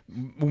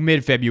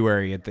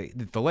mid-February at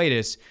the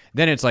latest,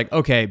 then it's like,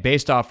 okay,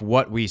 based off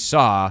what we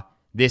saw,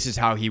 this is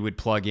how he would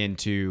plug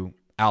into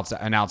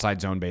an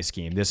outside zone-based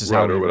scheme. This is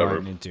how we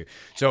run into.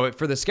 So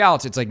for the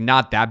scouts, it's like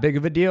not that big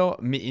of a deal.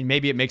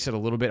 Maybe it makes it a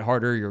little bit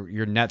harder.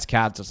 Your Nets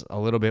cats a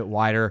little bit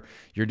wider.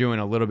 You're doing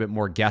a little bit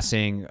more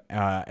guessing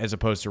as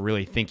opposed to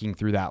really thinking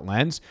through that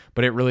lens,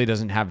 but it really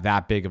doesn't have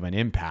that big of an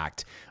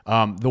impact.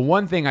 The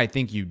one thing I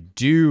think you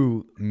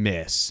do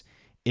miss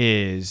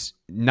is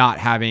not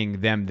having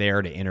them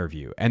there to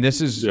interview. And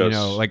this is,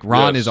 like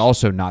Ron is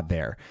also not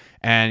there.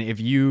 And if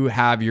you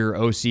have your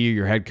OC or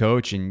your head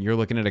coach and you're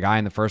looking at a guy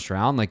in the first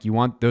round, like you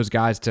want those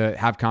guys to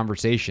have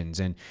conversations.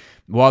 And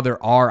while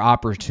there are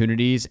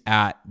opportunities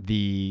at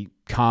the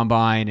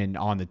combine and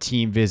on the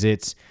team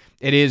visits,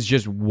 it is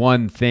just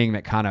one thing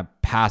that kind of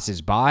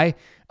passes by.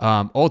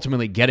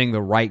 Ultimately, getting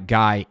the right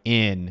guy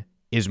in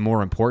is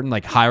more important.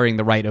 Like hiring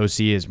the right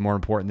OC is more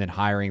important than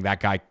hiring that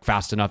guy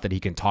fast enough that he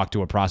can talk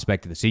to a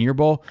prospect at the Senior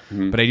Bowl.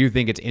 But I do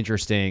think it's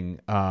interesting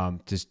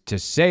to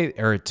say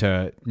or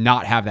to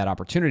not have that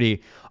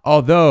opportunity.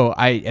 Although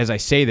as I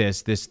say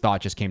this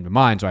thought just came to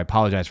mind, so I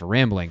apologize for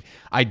rambling.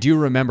 I do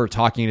remember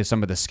talking to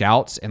some of the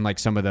scouts and like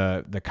some of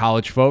the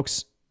college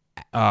folks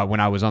when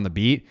I was on the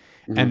beat,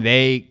 and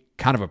they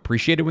kind of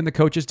appreciated when the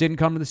coaches didn't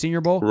come to the Senior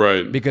Bowl.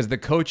 Right. Because the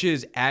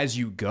coaches, as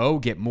you go,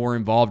 get more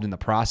involved in the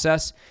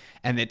process.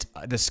 And that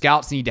the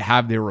scouts need to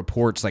have their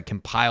reports like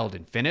compiled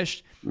and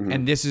finished.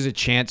 And this is a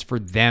chance for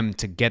them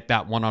to get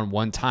that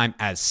one-on-one time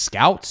as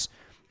scouts.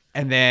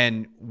 And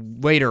then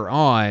later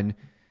on,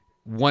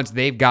 once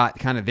they've got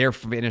kind of their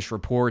finished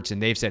reports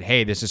and they've said,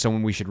 hey, this is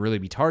someone we should really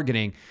be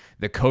targeting,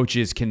 the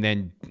coaches can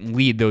then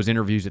lead those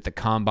interviews at the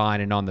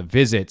combine and on the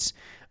visits.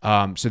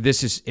 So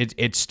this is,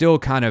 it's still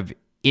kind of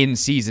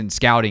in-season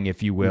scouting,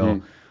 if you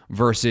will,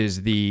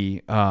 versus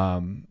the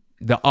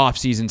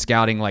off-season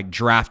scouting, like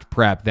draft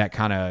prep, that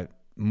kind of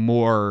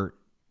more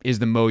is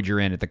the mode you're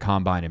in at the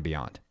combine and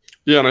beyond.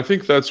 Yeah, and I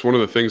think that's one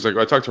of the things, like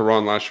I talked to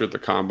Ron last year at the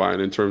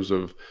combine in terms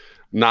of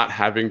not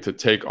having to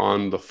take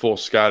on the full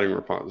scouting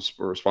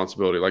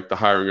responsibility, like the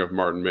hiring of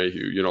Martin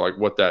Mayhew, like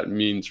what that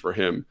means for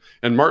him.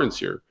 And Martin's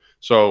here.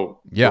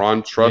 So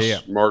Ron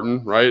trusts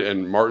Martin, right?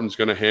 And Martin's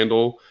going to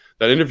handle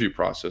that interview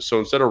process. So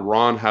instead of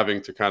Ron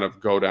having to kind of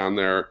go down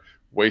there,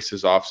 waste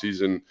his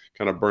offseason,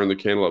 kind of burn the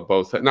candle at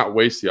both, not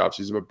waste the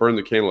offseason, but burn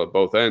the candle at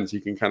both ends. He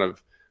can kind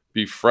of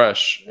be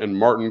fresh, and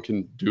Martin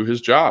can do his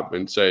job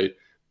and say,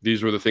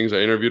 these were the things I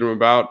interviewed him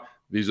about.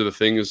 These are the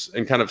things,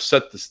 and kind of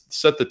set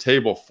the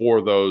table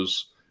for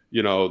those,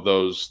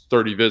 those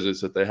 30 visits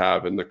that they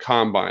have in the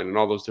combine and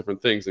all those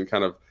different things, and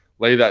kind of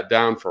lay that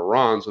down for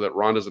Ron so that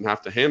Ron doesn't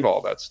have to handle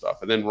all that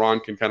stuff. And then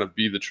Ron can kind of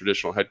be the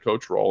traditional head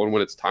coach role. And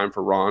when it's time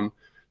for Ron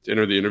to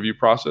enter the interview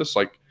process,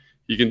 like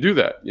he can do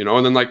that,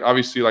 And then like,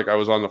 obviously, like I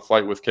was on the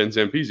flight with Ken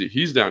Zampese.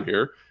 He's down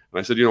here. And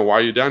I said, why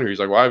are you down here? He's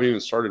like, well, I haven't even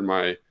started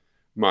my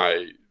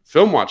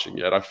film watching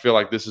yet. I feel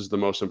like this is the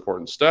most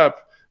important step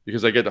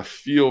because I get a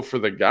feel for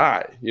the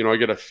guy, I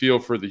get a feel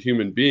for the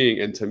human being.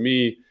 And to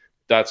me,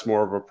 that's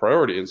more of a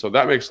priority. And so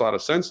that makes a lot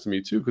of sense to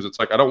me too. Cause it's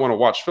like, I don't want to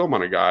watch film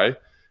on a guy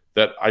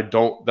that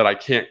I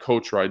can't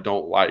coach or I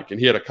don't like. And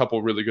he had a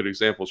couple really good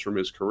examples from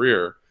his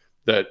career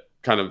that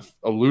kind of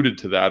alluded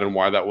to that and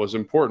why that was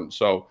important.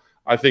 So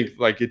I think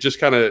like, it just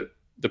kind of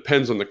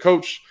depends on the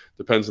coach,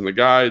 depends on the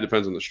guy,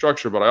 depends on the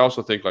structure. But I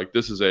also think like,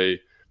 this is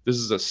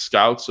a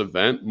scouts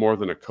event more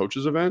than a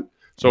coach's event.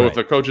 So if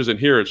a coach isn't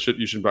here,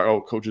 you should buy,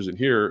 coach isn't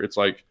here. It's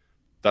like,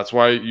 that's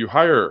why you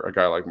hire a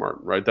guy like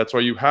Martin, right? That's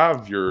why you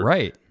have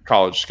your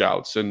college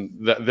scouts, and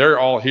they're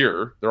all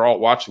here. They're all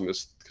watching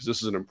this because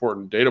this is an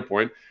important data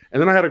point.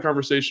 And then I had a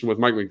conversation with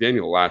Mike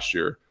McDaniel last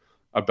year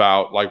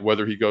about like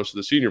whether he goes to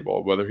the Senior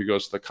Bowl, whether he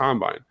goes to the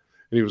combine.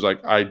 And he was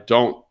like, I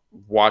don't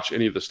watch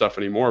any of the stuff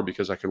anymore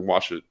because I can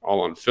watch it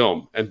all on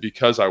film. And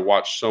because I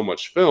watch so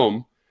much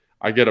film,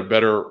 I get a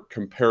better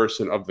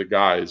comparison of the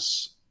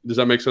guys. Does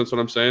that make sense what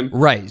I'm saying?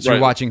 Right. So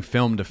you're watching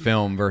film to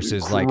film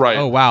versus like,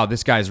 oh, wow,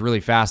 this guy's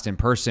really fast in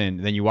person.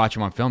 Then you watch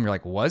him on film. You're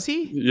like, was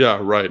he? Yeah,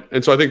 right.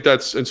 And so I think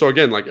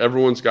again, like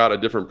everyone's got a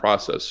different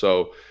process.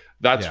 So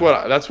that's what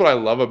I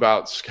love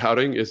about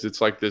scouting is it's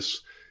like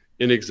this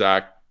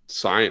inexact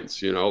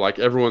science, like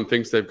everyone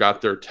thinks they've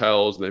got their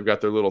tells and they've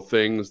got their little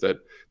things that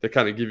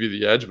kind of give you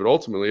the edge, but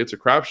ultimately it's a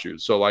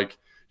crapshoot. So like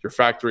you're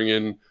factoring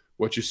in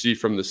what you see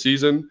from the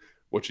season,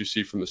 what you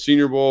see from the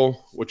Senior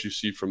Bowl, what you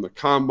see from the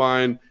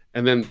Combine,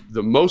 and then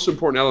the most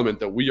important element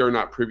that we are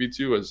not privy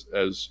to as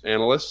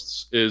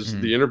analysts is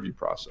the interview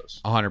process.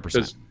 100%.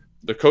 Because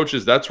the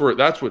coaches, that's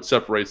what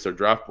separates their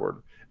draft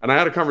board. And I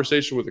had a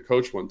conversation with a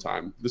coach one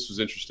time. This was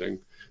interesting.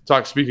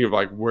 Speaking of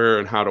like where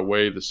and how to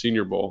weigh the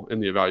Senior Bowl in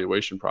the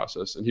evaluation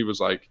process. And he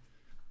was like,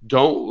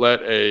 don't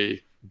let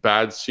a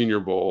bad Senior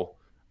Bowl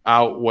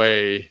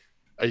outweigh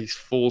a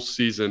full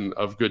season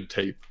of good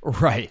tape.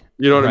 Right.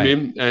 You know what I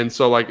mean? And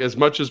so like, as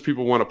much as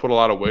people want to put a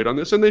lot of weight on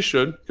this, and they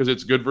should, because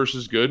it's good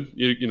versus good,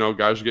 you know,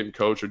 guys are getting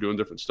coached or doing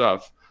different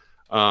stuff.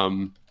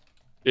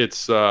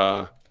 It's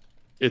 1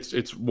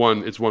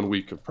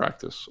 week of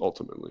practice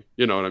ultimately.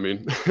 You know what I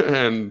mean?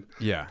 And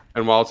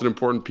while it's an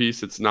important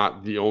piece, it's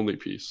not the only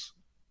piece.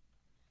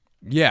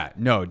 Yeah,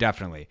 no,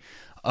 definitely.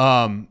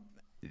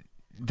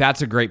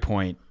 That's a great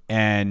point.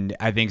 And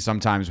I think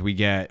sometimes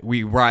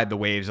we ride the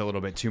waves a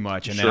little bit too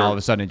much. And then all of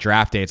a sudden at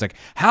draft day, it's like,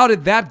 how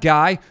did that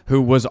guy who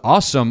was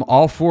awesome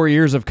all 4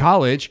 years of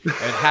college and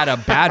had a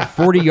bad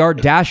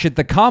 40-yard dash at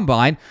the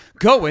Combine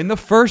go in the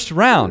first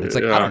round? It's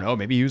like, I don't know,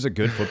 maybe he was a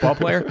good football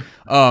player.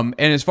 And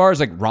as far as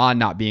like Ron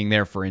not being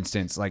there, for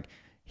instance, like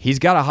he's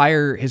got to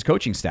hire his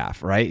coaching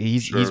staff, right?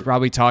 He's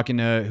probably talking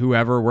to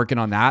whoever working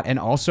on that. And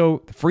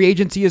also free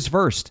agency is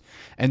first.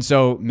 And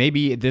so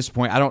maybe at this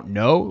point, I don't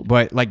know,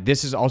 but like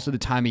this is also the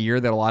time of year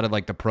that a lot of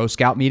like the pro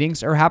scout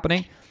meetings are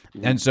happening.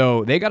 And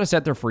so they got to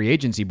set their free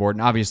agency board.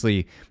 And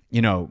obviously,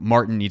 you know,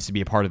 Martin needs to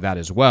be a part of that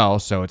as well.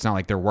 So it's not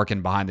like they're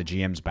working behind the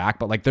GM's back,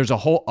 but like there's a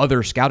whole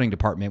other scouting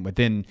department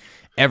within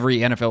every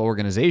NFL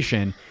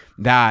organization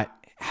that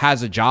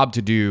has a job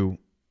to do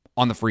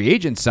on the free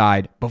agent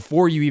side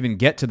before you even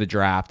get to the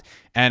draft.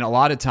 And a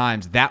lot of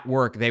times that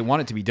work, they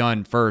want it to be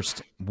done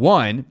first,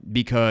 one,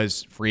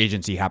 because free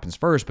agency happens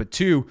first, but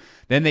two,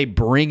 then they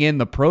bring in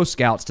the pro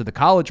scouts to the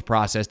college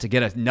process to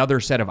get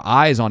another set of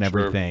eyes on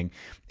everything.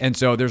 And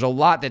so there's a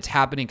lot that's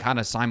happening kind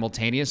of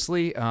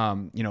simultaneously,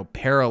 you know,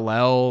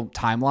 parallel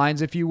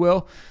timelines, if you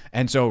will.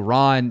 And so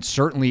Ron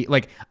certainly,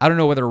 like, I don't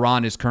know whether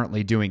Ron is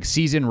currently doing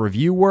season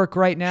review work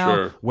right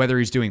now, whether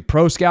he's doing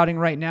pro scouting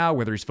right now,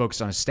 whether he's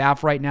focused on his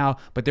staff right now,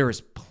 but there is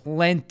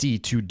plenty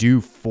to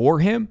do for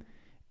him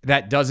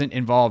that doesn't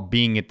involve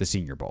being at the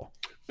Senior Bowl.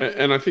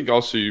 And I think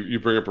also you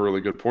bring up a really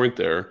good point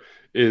there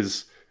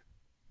is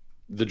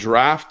the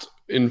draft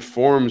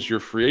informs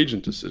your free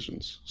agent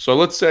decisions. So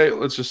let's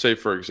just say,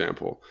 for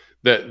example,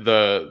 that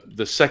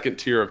the second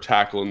tier of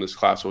tackle in this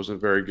class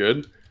wasn't very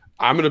good.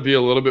 I'm going to be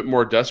a little bit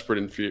more desperate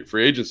in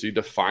free agency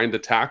to find a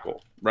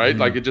tackle, right?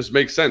 Like it just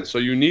makes sense. So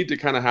you need to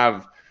kind of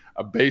have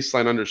a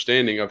baseline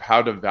understanding of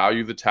how to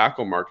value the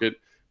tackle market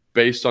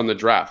based on the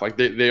draft. Like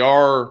they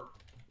are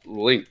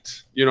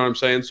linked, you know what I'm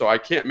saying? So I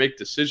can't make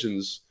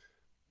decisions.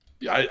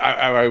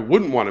 I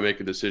wouldn't want to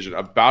make a decision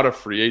about a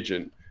free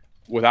agent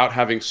without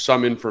having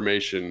some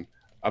information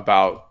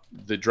about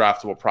the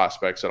draftable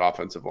prospects at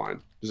offensive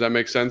line. Does that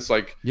make sense?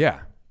 Like, yeah,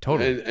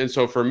 totally. And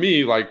so for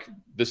me, like,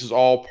 this is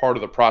all part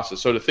of the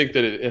process. So to think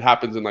that it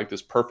happens in like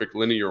this perfect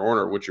linear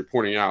order, which you're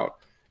pointing out,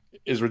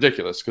 is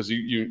ridiculous, because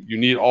you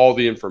need all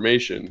the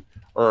information,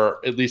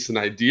 or at least an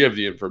idea of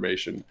the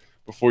information,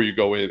 before you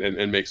go in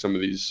and make some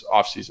of these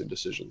offseason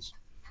decisions.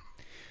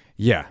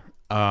 Yeah.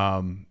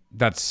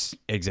 That's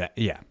exact.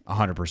 Yeah.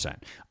 100%.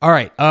 All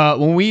right.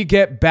 When we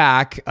get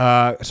back,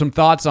 some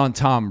thoughts on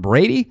Tom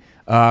Brady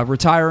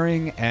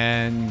retiring,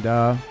 and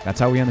that's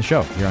how we end the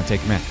show here on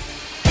Take Command.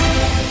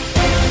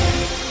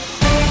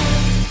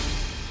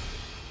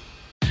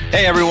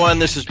 Hey everyone,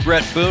 this is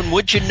Brett Boone.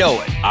 Would you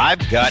know it?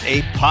 I've got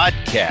a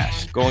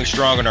podcast going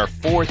strong in our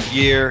 4th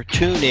year.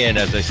 Tune in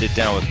as I sit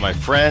down with my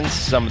friends,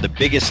 some of the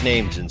biggest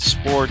names in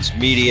sports,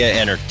 media,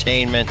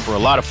 entertainment, for a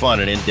lot of fun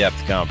and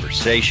in-depth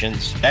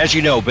conversations. As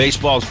you know,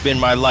 baseball's been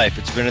my life.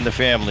 It's been in the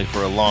family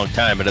for a long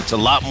time, but it's a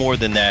lot more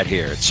than that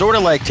here. It's sort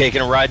of like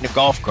taking a ride in a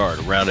golf cart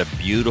around a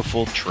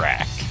beautiful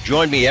track.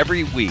 Join me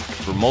every week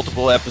for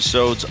multiple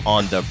episodes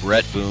on the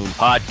Brett Boone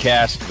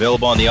Podcast,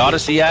 available on the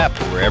Odyssey app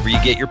or wherever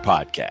you get your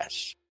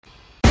podcasts.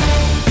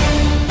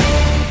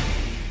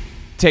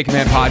 Take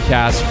Command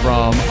podcast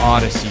from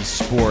Odyssey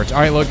Sports. All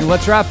right, Logan,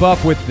 let's wrap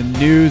up with the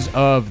news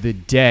of the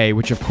day,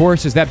 which, of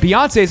course, is that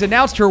Beyonce's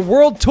announced her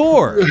world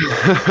tour.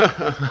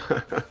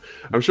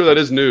 I'm sure that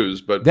is news,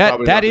 but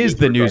that is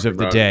the news of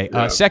the day.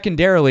 Yeah.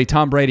 Secondarily,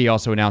 Tom Brady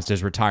also announced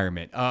his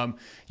retirement.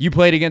 You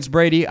played against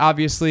Brady,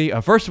 obviously.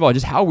 First of all,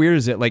 just how weird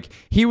is it? Like,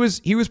 he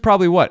was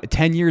probably,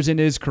 10 years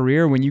into his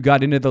career when you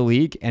got into the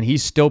league, and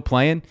he's still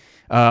playing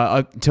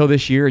until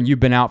this year, and you've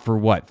been out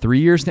for 3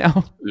 years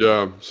now?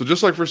 Yeah. So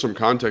just like for some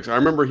context, I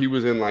remember he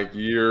was in like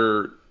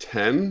year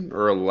 10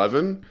 or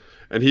 11,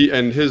 and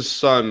his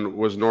son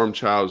was Norm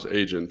Chow's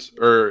agent.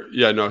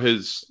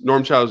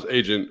 Norm Chow's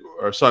agent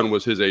or son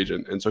was his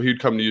agent, and so he'd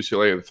come to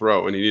UCLA and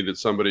throw, and he needed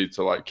somebody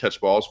to like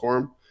catch balls for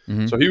him.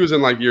 Mm-hmm. So he was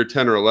in like year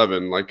 10 or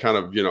 11, like kind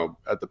of,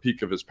 at the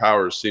peak of his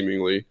powers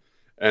seemingly.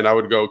 And I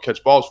would go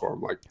catch balls for him.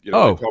 Like,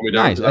 oh, call me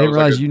down. Nice. I didn't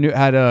realize you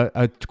had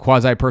a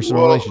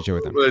quasi-personal relationship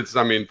with him.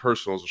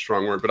 Personal is a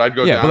strong word, but I'd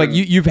go down. Yeah, but like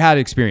you've had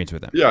experience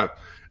with him. Yeah.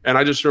 And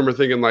I just remember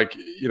thinking, like,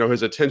 you know,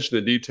 his attention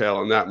to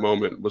detail in that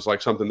moment was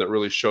like something that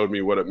really showed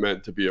me what it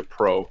meant to be a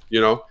pro, you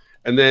know?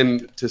 And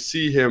then to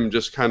see him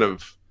just kind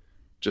of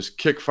just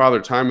kick Father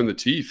Time in the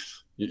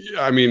teeth.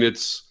 I mean,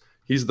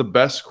 he's the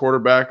best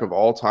quarterback of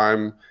all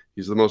time.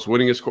 He's the most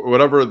winningest,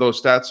 whatever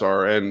those stats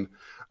are. And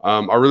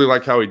I really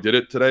like how he did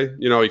it today.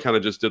 You know, he kind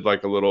of just did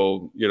like a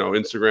little, you know,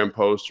 Instagram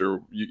post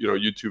or, you know,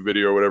 YouTube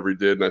video or whatever he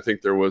did. And I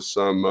think there was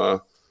some,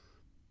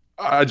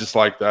 I just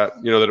like that,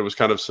 you know, that it was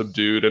kind of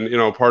subdued. And, you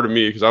know, part of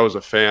me, because I was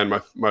a fan,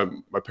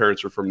 my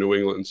parents are from New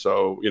England.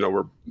 So, you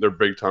know, they're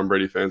big Tom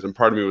Brady fans. And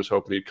part of me was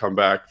hoping he'd come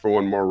back for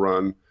one more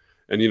run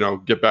and, you know,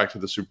 get back to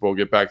the Super Bowl,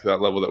 get back to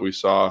that level that we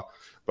saw.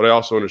 But I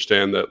also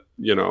understand that,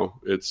 you know,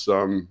 it's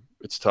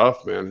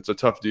tough, man. It's a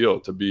tough deal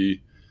to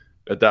be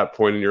at that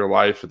point in your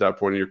life, at that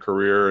point in your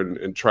career,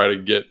 and try to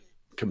get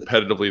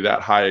competitively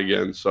that high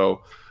again.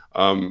 So,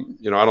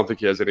 you know, I don't think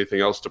he has anything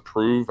else to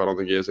prove. I don't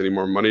think he has any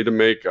more money to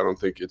make. I don't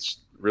think it's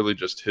really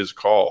just his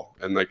call.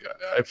 And like,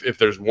 if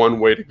there's one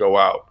way to go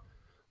out,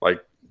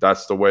 like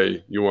that's the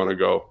way you want to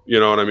go.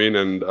 You know what I mean?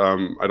 And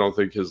I don't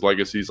think his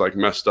legacy's like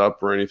messed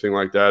up or anything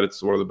like that.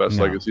 It's one of the best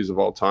legacies of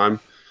all time.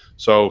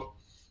 So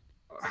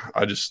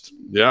I just,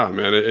 yeah,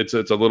 man, it's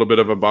a little bit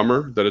of a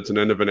bummer that it's an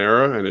end of an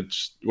era. And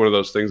it's one of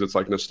those things that's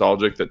like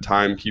nostalgic, that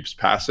time keeps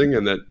passing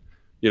and that,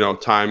 you know,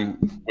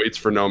 time waits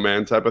for no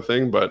man type of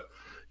thing. But,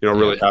 you know,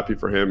 really happy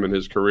for him and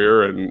his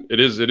career. And it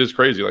is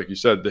crazy. Like you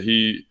said, that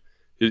you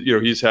know,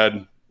 he's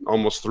had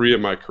almost 3 of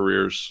my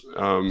careers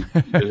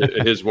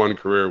in his one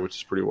career, which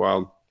is pretty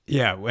wild.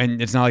 Yeah. And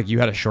it's not like you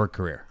had a short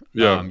career.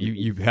 Yeah.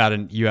 You had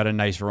a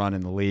nice run in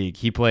the league.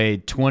 He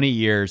played 20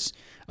 years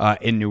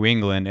in New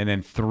England and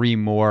then 3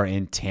 more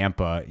in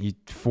Tampa. He's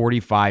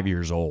 45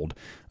 years old,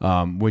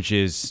 which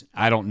is,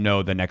 I don't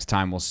know the next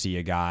time we'll see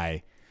a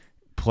guy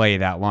play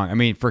that long. I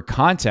mean, for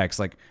context,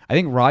 like I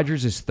think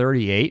Rodgers is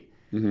 38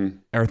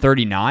 or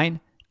 39.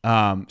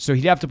 So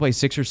he'd have to play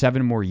 6 or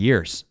 7 more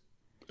years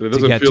to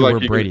get to where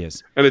Brady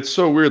is. And it's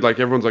so weird. Like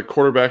everyone's like,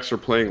 quarterbacks are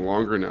playing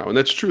longer now. And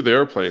that's true. They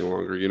are playing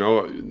longer. You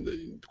know,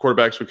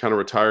 quarterbacks would kind of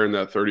retire in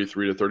that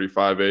 33 to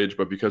 35 age,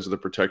 but because of the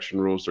protection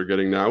rules they're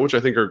getting now, which I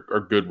think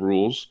are good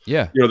rules.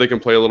 Yeah. You know, they can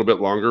play a little bit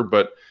longer,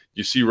 but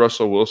you see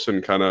Russell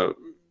Wilson kind of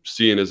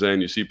seeing his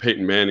end. You see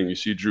Peyton Manning, you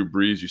see Drew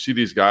Brees, you see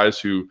these guys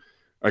who,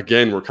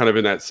 again, were kind of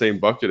in that same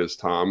bucket as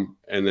Tom.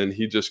 And then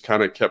he just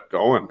kind of kept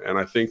going. And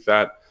I think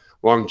that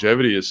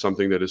longevity is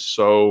something that is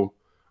so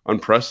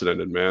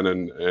unprecedented, man.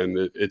 And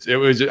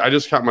I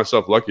just count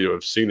myself lucky to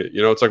have seen it.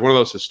 You know, it's like one of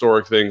those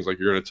historic things, like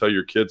you're going to tell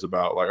your kids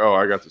about, like, oh,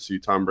 I got to see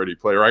Tom Brady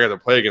play, or I got to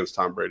play against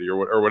Tom Brady,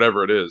 or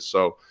whatever it is.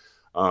 So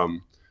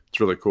it's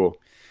really cool.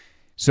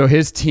 So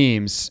his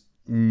teams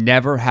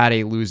never had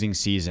a losing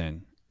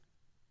season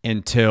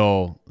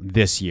until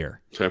this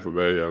year. Tampa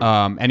Bay,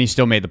 yeah. And he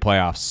still made the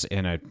playoffs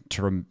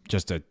in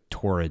just a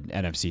torrid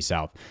NFC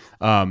South.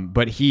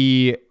 But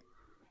he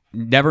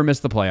never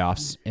missed the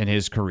playoffs in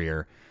his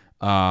career.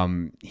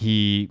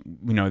 He,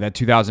 you know, that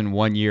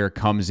 2001 year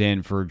comes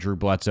in for Drew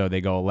Bledsoe. They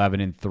go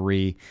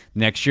 11-3.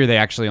 Next year, they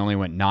actually only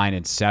went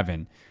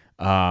 9-7.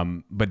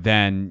 But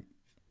then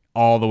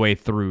all the way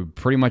through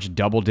pretty much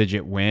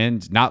double-digit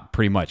wins. Not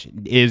pretty much.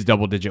 It is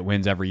double-digit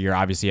wins every year.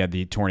 Obviously, he had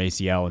the torn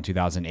ACL in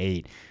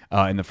 2008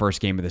 in the first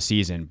game of the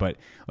season. But,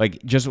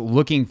 like, just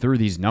looking through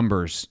these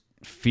numbers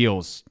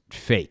feels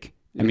fake.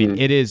 I mean,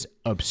 it is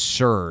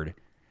absurd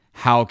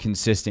how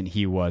consistent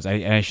he was.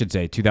 I should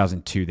say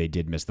 2002, they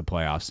did miss the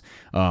playoffs.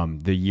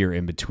 The year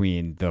in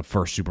between the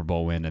first Super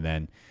Bowl win and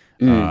then,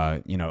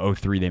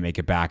 03, they make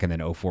it back. And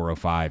then 04,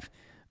 05.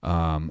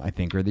 I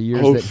think are the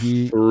years that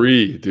he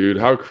 3, dude.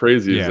 How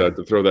crazy is that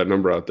to throw that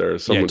number out there?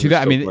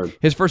 I mean,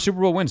 his first Super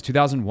Bowl wins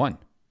 2001.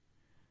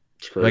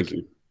 It's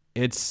crazy.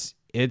 Like,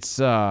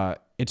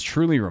 it's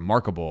truly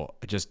remarkable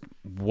just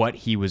what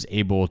he was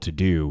able to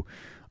do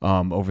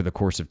over the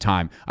course of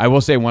time. I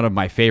will say one of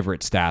my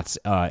favorite stats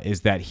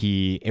is that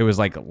it was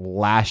like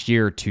last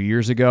year or 2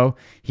 years ago,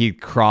 he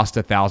crossed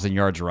 1,000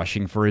 yards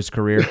rushing for his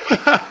career,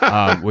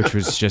 which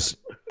was just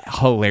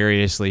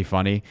hilariously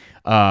funny.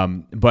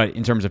 But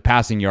in terms of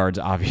passing yards,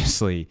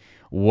 obviously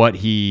what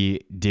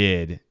he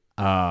did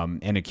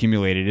and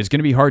accumulated is going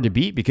to be hard to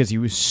beat because he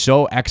was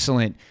so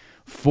excellent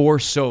for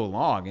so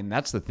long. And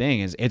that's the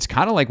thing, is it's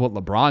kind of like what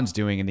LeBron's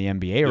doing in the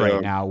NBA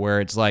right now, where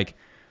it's like,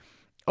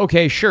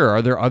 okay, sure,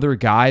 are there other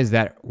guys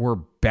that were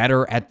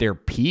better at their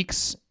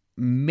peaks?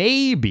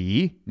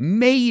 Maybe,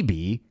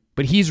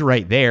 but he's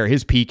right there.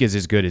 His peak is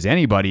as good as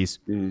anybody's.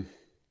 And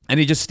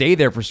he just stayed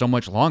there for so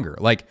much longer.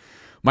 Like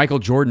Michael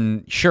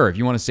Jordan, sure, if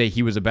you want to say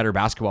he was a better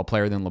basketball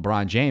player than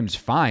LeBron James,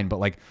 fine. But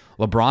like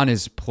LeBron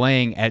is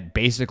playing at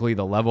basically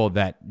the level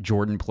that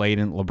Jordan played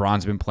and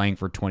LeBron's been playing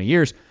for 20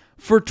 years.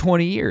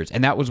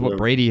 And that was what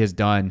Brady has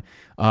done.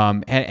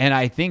 And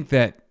I think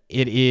that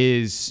it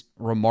is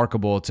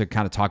remarkable to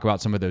kind of talk about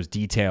some of those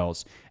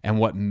details and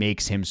what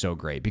makes him so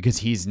great, because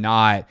he's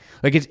not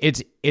like,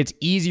 it's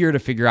easier to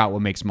figure out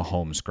what makes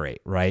Mahomes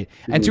great. Right.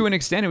 And to an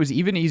extent, it was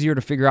even easier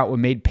to figure out what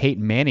made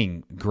Peyton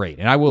Manning great.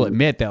 And I will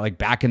admit that, like,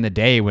 back in the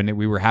day when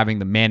we were having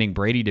the Manning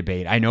Brady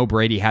debate, I know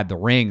Brady had the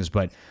rings,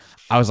 but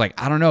I was like,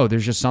 I don't know.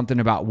 There's just something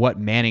about what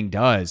Manning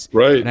does.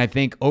 Right. And I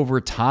think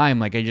over time,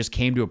 like I just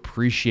came to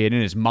appreciate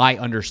it as my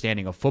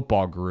understanding of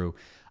football grew.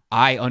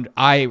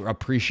 I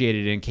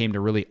appreciated it and came to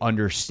really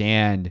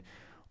understand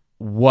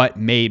what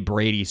made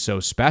Brady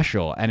so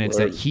special. And it's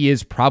that he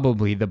is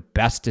probably the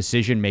best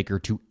decision maker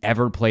to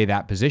ever play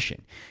that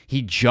position.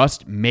 He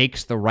just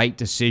makes the right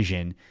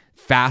decision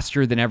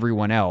faster than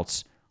everyone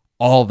else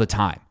all the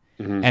time.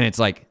 And it's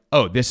like,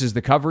 oh, this is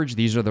the coverage.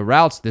 These are the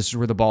routes. This is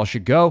where the ball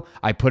should go.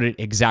 I put it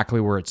exactly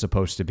where it's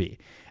supposed to be.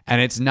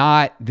 And it's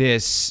not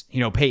this,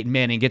 Peyton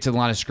Manning gets to the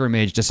line of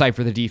scrimmage,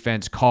 decipher the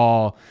defense,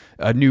 call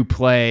a new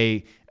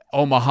play,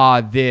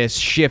 Omaha this,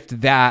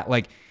 shift that.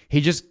 Like,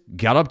 he just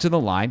got up to the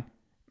line.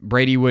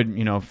 Brady would,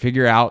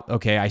 figure out,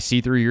 okay, I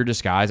see through your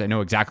disguise. I know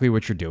exactly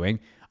what you're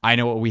doing. I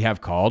know what we have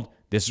called.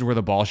 This is where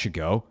the ball should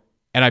go.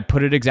 And I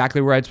put it exactly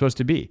where it's supposed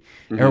to be,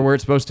 or where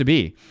it's supposed to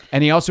be.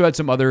 And he also had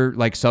some other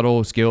like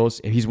subtle skills.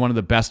 He's one of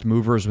the best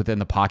movers within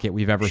the pocket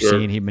we've ever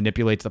seen. He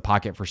manipulates the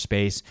pocket for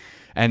space.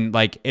 And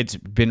like, it's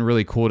been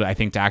really cool to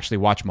actually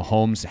watch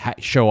Mahomes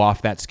show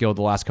off that skill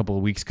the last couple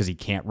of weeks because he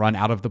can't run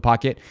out of the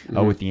pocket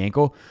with the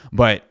ankle.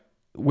 But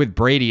with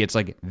Brady, it's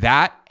like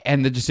that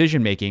and the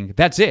decision making,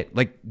 that's it.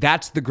 Like,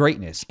 that's the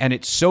greatness. And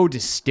it's so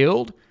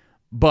distilled,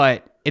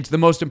 but it's the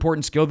most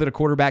important skill that a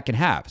quarterback can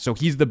have. So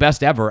he's the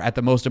best ever at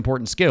the most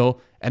important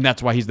skill, and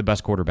that's why he's the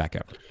best quarterback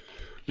ever.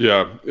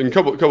 Yeah, and a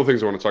couple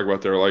things I want to talk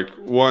about there. Like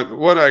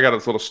one, I got a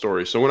little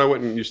story. So when I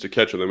went and used to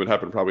catch with him, it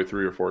happened probably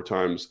 3 or 4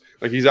 times.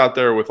 Like, he's out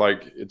there with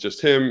like it's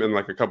just him and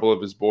like a couple of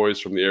his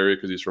boys from the area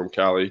because he's from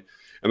Cali,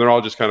 and they're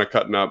all just kind of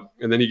cutting up.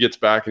 And then he gets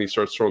back and he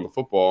starts throwing the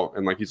football,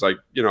 and like he's like,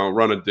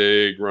 run a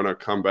dig, run a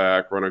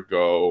comeback, run a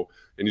go,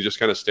 and you just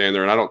kind of stand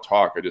there. And I don't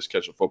talk; I just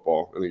catch a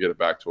football and then get it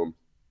back to him.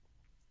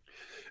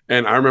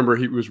 And I remember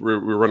we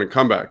were running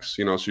comebacks,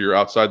 so you're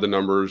outside the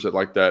numbers at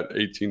like that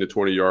 18 to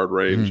 20 yard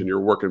range, and you're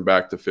working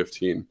back to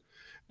 15.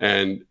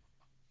 And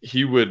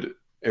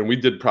we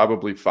did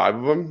probably 5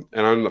 of them.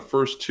 And on the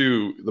first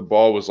 2, the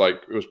ball was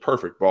like, it was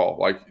perfect ball,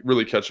 like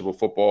really catchable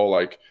football,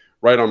 like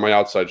right on my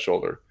outside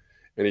shoulder.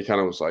 And he kind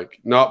of was like,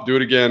 nope, do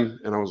it again.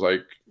 And I was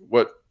like,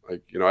 what?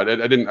 Like, I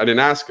didn't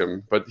ask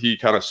him, but he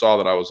kind of saw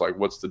that I was like,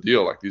 what's the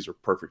deal? Like, these are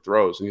perfect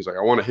throws. And he's like,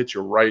 I want to hit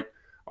you right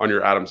on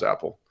your Adam's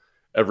apple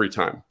every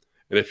time.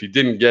 And if he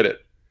didn't get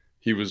it,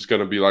 he was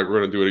going to be like, we're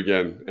going to do it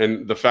again.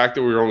 And the fact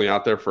that we were only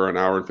out there for an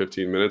hour and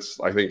 15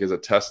 minutes, I think is a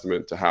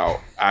testament to how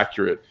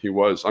accurate he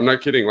was. I'm not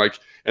kidding. Like,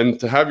 and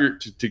to have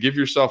to give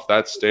yourself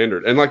that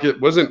standard. And like,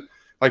 it wasn't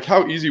like,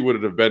 how easy would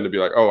it have been to be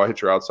like, oh, I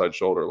hit your outside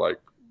shoulder, like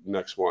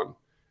next one.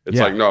 It's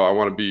like, no, I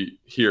want to be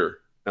here.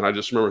 And I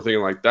just remember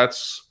thinking like,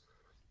 that's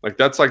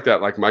like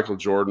that, like Michael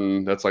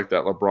Jordan, that's like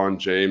that LeBron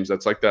James,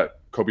 that's like that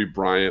Kobe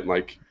Bryant,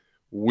 like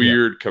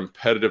weird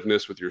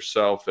competitiveness with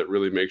yourself that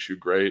really makes you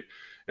great.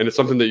 And it's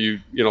something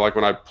that like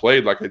when I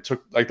played, like I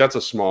took, like that's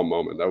a small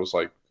moment. That was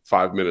like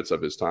 5 minutes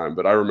of his time.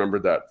 But I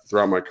remembered that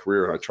throughout my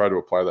career, and I try to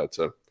apply that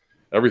to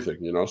everything,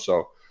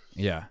 So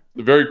a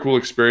very cool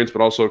experience,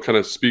 but also kind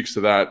of speaks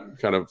to that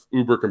kind of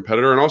uber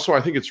competitor. And also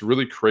I think it's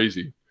really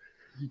crazy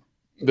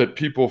that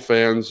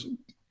fans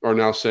are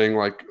now saying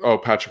like, oh,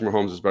 Patrick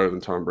Mahomes is better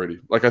than Tom Brady.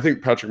 Like, I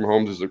think Patrick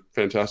Mahomes is a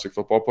fantastic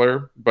football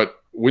player, but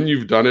when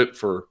you've done it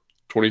for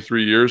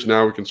 23 years,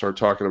 now we can start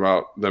talking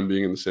about them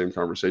being in the same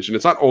conversation.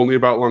 It's not only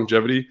about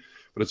longevity,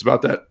 but it's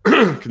about that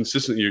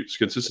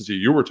consistency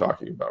you were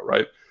talking about,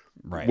 right?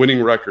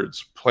 Winning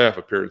records, playoff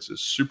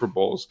appearances, Super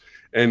Bowls.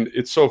 And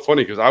it's so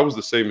funny because I was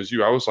the same as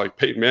you. I was like,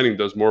 Peyton Manning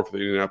does more for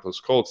the Indianapolis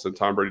Colts than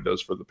Tom Brady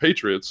does for the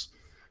Patriots.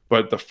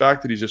 But the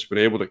fact that he's just been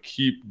able to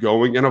keep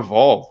going and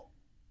evolve,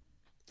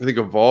 I think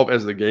evolve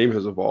as the game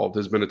has evolved,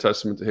 has been a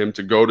testament to him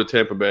to go to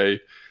Tampa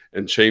Bay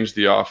and change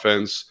the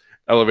offense,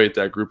 elevate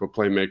that group of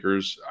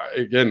playmakers.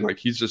 Again, like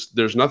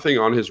there's nothing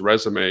on his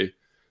resume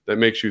that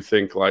makes you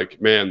think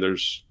like, man,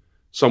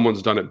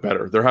 someone's done it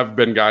better. There have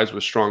been guys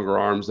with stronger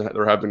arms.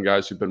 There have been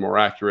guys who've been more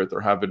accurate.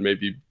 There have been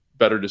maybe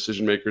better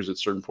decision makers at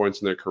certain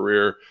points in their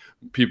career,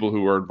 people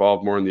who are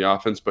involved more in the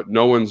offense, but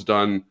no one's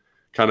done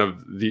kind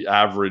of the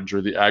average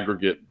or the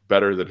aggregate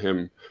better than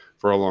him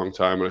for a long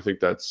time. And I think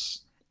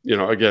that's,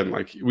 again,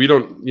 like we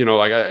don't,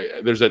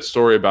 there's that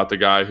story about the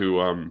guy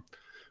who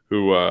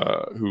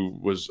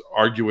was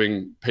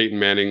arguing Peyton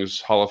Manning's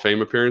Hall of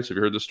Fame appearance. Have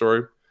you heard the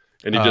story?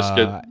 And he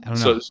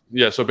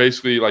just so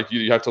basically like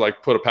you have to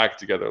like put a packet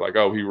together, like,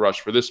 oh, he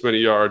rushed for this many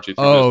yards. You're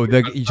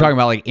talking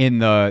about like in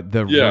the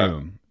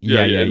room.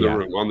 In the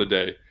room on the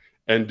day.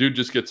 And dude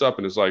just gets up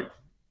and is like,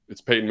 it's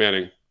Peyton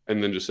Manning,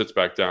 and then just sits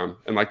back down.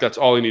 And like, that's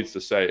all he needs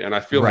to say. And I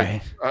feel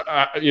like,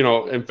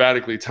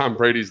 emphatically, Tom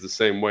Brady's the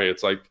same way.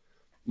 It's like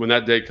when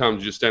that day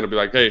comes, you just stand up and be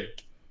like, hey,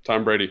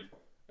 Tom Brady.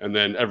 And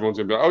then everyone's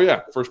going to be like, oh,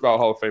 yeah, first ballot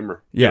Hall of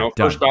Famer. Yeah,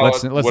 first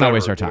ballot. Let's not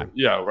waste our time.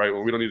 Yeah, right.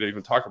 Well, we don't need to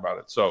even talk about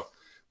it. So,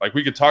 like,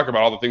 we could talk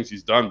about all the things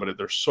he's done, but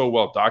they're so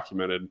well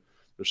documented.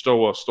 They're so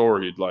well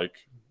storied. Like,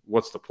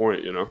 what's the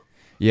point,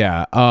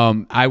 Yeah.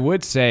 I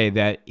would say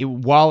that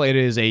while it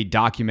is a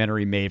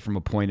documentary made from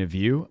a point of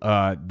view,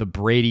 the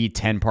Brady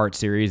 10-part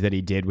series that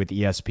he did with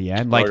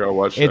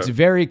ESPN, it's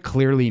very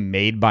clearly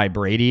made by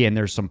Brady, and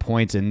there's some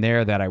points in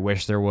there that I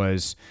wish there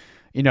was,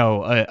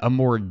 a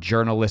more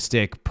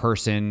journalistic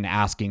person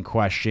asking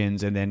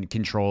questions and then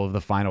control of the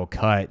final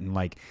cut and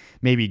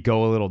maybe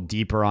go a little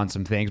deeper on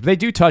some things. But they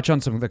do touch on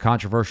some of the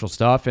controversial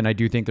stuff, and I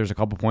do think there's a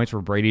couple points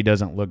where Brady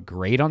doesn't look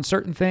great on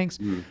certain things.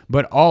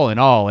 But all in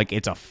all,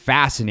 it's a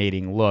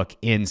fascinating look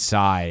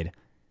inside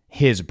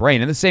his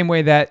brain. In the same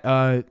way that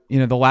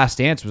The Last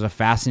Dance was a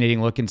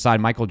fascinating look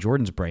inside Michael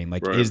Jordan's brain.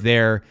 Right.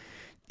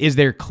 Is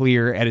there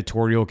clear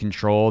editorial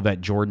control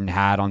that Jordan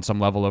had on some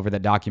level over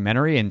that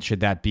documentary, and should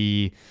that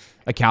be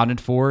accounted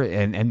for,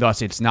 and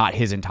thus it's not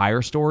his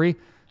entire story?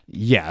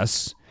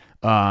 Yes.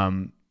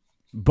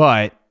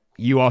 But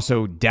you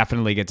also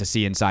definitely get to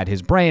see inside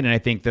his brain, and I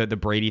think the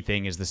Brady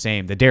thing is the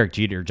same. The Derek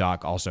Jeter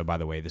doc also, by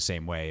the way, the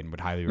same way, and would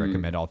highly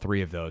recommend all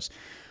three of those.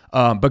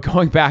 But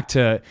going back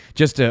to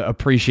just to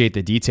appreciate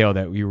the detail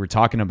that we were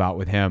talking about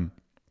with him,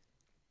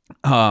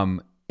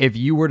 if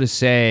you were to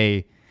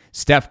say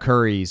Steph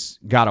Curry's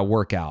got a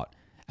workout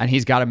and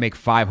he's got to make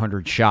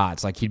 500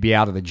 shots, he'd be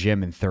out of the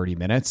gym in 30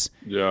 minutes.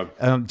 Yeah.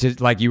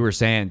 Just like you were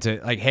saying,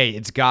 hey,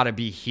 it's got to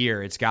be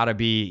here. It's got to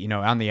be,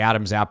 on the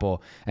Adam's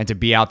apple, and to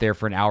be out there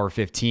for an hour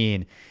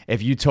 15.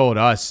 If you told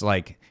us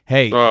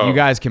hey, you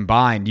guys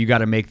combined, you got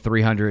to make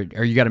 300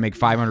 or you got to make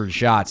 500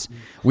 shots,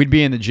 we'd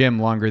be in the gym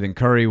longer than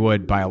Curry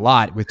would by a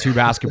lot with 2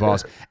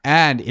 basketballs.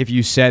 And if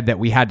you said that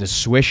we had to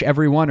swish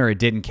everyone or it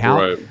didn't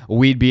count,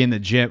 we'd be in the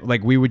gym.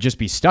 We would just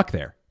be stuck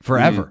there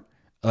forever.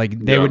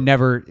 They would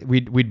never,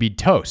 we'd be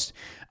toast.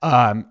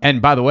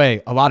 And by the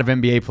way, a lot of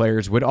NBA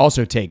players would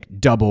also take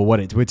double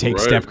what it would take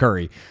Steph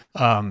Curry.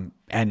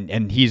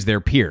 And he's their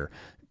peer,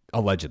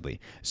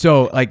 allegedly.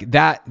 So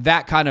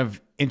that kind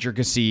of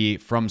intricacy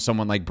from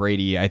someone like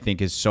Brady, I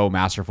think, is so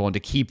masterful. And to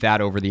keep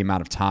that over the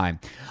amount of time,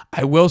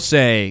 I will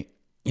say,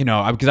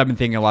 because I've been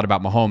thinking a lot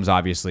about Mahomes,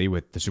 obviously,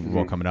 with the Super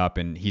Bowl coming up,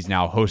 and he's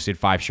now hosted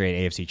 5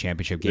 straight AFC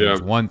Championship games,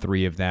 won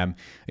 3 of them.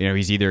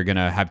 He's either going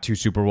to have 2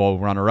 Super Bowl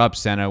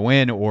runner-ups and a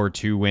win, or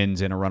 2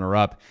 wins and a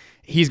runner-up.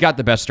 He's got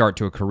the best start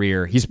to a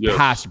career. He's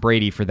past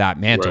Brady for that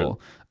mantle.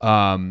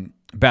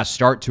 Best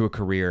start to a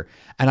career.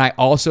 And I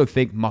also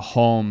think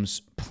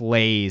Mahomes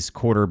plays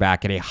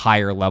quarterback at a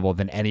higher level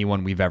than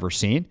anyone we've ever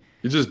seen.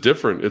 He's just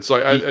different. It's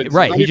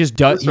he just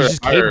does. He's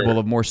just capable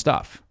of more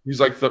stuff. He's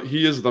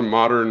he is the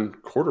modern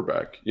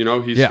quarterback.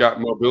 He's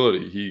got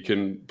mobility. He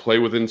can play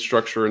within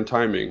structure and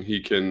timing. He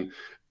can,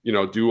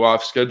 do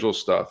off schedule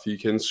stuff. He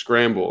can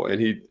scramble,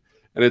 and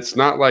it's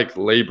not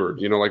labored.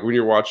 When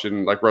you're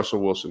watching Russell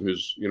Wilson,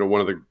 who's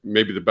one of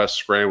maybe the best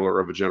scrambler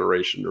of a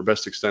generation or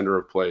best extender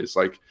of plays.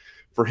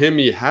 For him,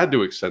 he had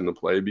to extend the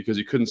play because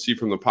he couldn't see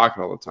from the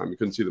pocket all the time. He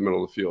couldn't see the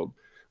middle of the field.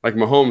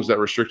 Mahomes, that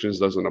restrictions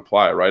doesn't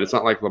apply, right? It's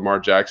not like Lamar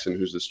Jackson,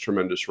 who's this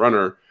tremendous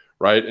runner,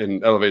 right,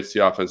 and elevates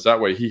the offense that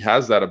way. He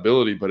has that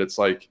ability, but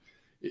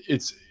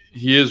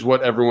he is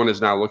what everyone is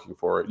now looking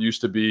for. It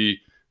used to be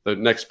the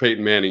next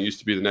Peyton Manning, used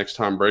to be the next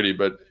Tom Brady,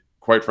 but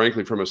quite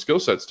frankly, from a skill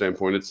set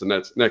standpoint, it's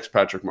the next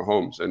Patrick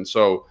Mahomes. And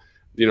so,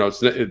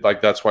 it's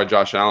that's why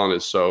Josh Allen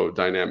is so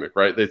dynamic,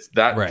 right? It's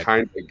that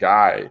kind of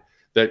guy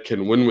that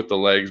can win with the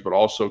legs, but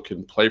also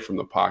can play from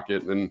the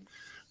pocket. And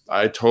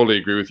I totally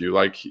agree with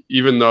you.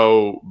 Even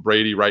though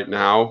Brady right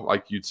now,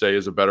 you'd say,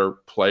 is a better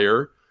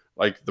player,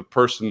 the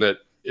person that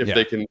if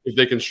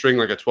they can string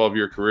a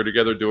 12-year career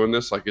together doing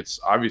this,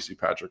 it's obviously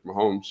Patrick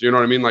Mahomes. You know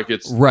what I mean?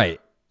 It's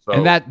right. So.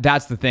 And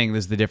that's the thing.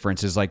 Is the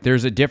difference is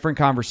there's a different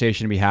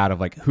conversation to be had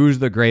of who's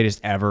the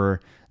greatest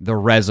ever, the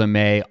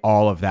resume,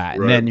 all of that,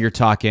 and then you're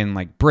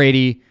talking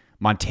Brady.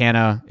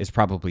 Montana is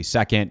probably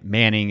second.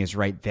 Manning is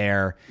right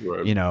there,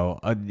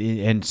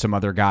 and some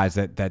other guys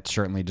that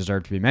certainly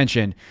deserve to be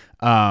mentioned.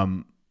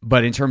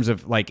 But in terms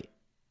of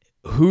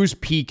whose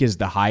peak is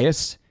the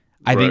highest,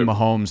 I think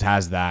Mahomes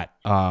has that,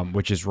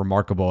 which is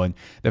remarkable. And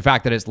the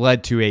fact that it's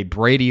led to a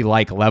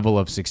Brady-like level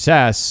of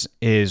success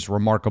is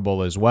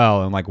remarkable as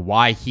well. And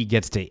why he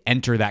gets to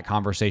enter that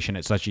conversation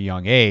at such a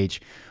young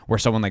age, where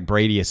someone like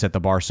Brady has set the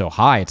bar so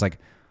high. It's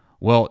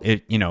well,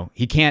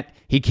 he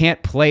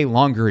can't play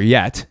longer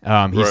yet.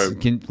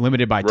 He's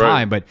limited by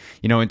time, but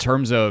in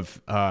terms of,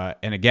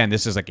 and again,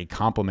 this is a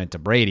compliment to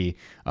Brady,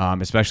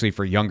 especially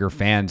for younger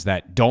fans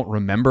that don't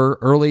remember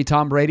early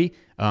Tom Brady,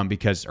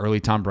 because early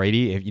Tom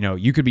Brady, if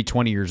you could be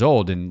 20 years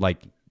old and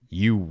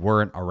you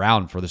weren't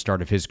around for the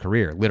start of his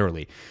career,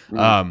 literally.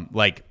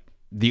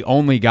 The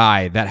only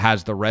guy that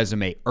has the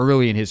resume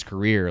early in his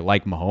career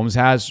like Mahomes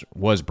has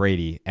was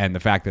Brady. And the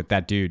fact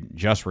that dude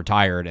just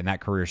retired and that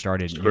career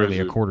started nearly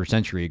a quarter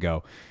century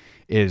ago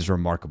is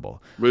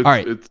remarkable. All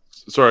right.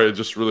 Sorry,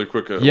 just really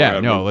quick.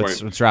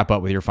 Let's wrap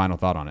up with your final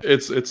thought on it.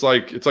 It's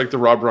like the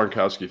Rob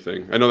Gronkowski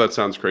thing. I know that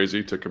sounds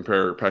crazy to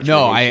compare Patrick.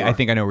 No, I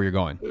think I know where you're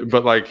going.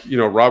 But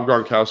Rob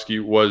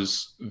Gronkowski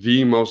was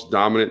the most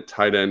dominant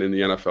tight end in the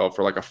NFL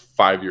for a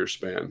 5-year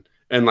span.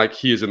 And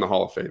he is in the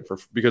Hall of Fame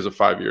because of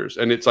 5 years.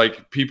 And it's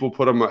people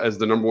put him as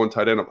the number 1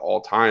 tight end of all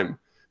time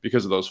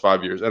because of those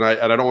 5 years. And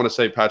I don't want to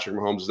say Patrick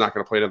Mahomes is not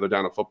going to play another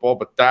down of football,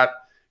 but that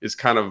is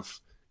kind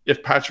of,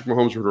 if Patrick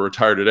Mahomes were to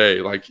retire today,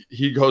 like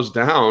he goes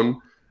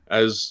down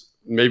as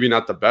maybe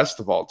not the best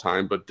of all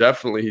time, but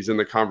definitely he's in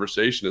the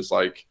conversation as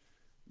like,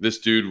 this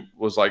dude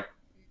was like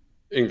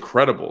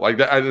incredible. Like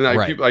that.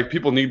 And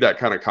people need that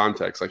kind of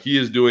context. Like he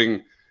is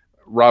doing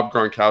Rob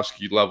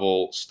Gronkowski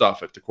level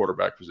stuff at the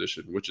quarterback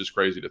position, which is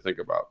crazy to think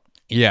about.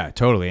 Yeah,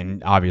 totally.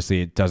 And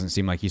obviously it doesn't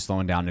seem like he's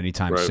slowing down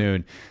anytime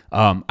soon.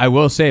 I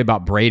will say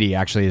about Brady,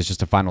 actually, is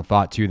just a final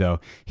thought too, though.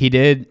 He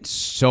did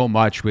so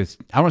much with,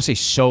 I don't want to say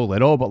so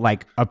little, but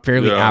like a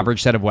fairly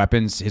average set of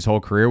weapons his whole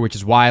career, which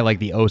is why like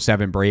the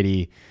 07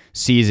 Brady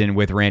season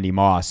with Randy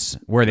Moss,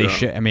 where they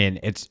should, I mean,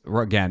 it's,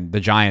 again, the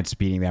Giants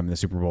beating them in the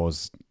Super Bowl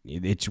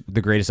it's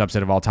the greatest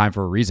upset of all time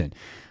for a reason.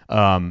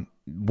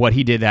 What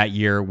he did that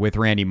year with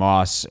Randy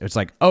Moss, it's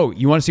like, oh,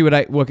 you want to see what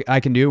I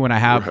can do when I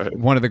have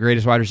one of the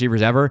greatest wide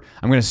receivers ever?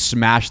 I'm going to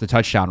smash the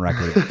touchdown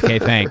record. Okay,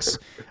 thanks.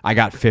 I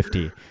got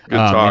 50.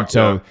 And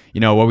so,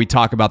 when we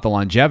talk about the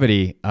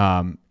longevity,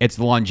 it's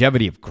the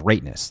longevity of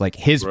greatness. Like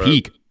his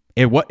peak,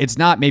 it's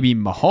not maybe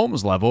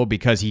Mahomes level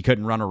because he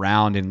couldn't run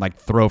around and like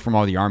throw from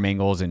all the arm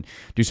angles and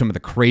do some of the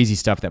crazy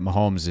stuff that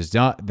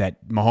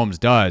Mahomes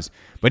does.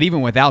 But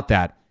even without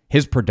that,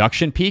 his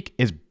production peak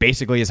is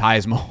basically as high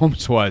as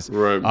Mahomes was.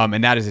 Right.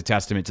 And that is a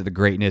testament to the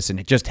greatness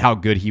and just how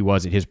good he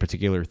was at his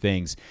particular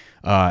things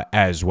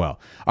as well.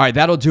 All right,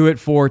 that'll do it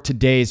for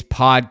today's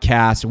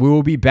podcast. We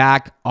will be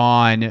back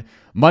on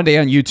Monday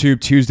on YouTube,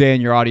 Tuesday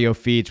in your audio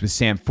feeds with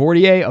Sam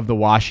Fortier of the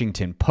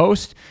Washington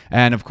Post.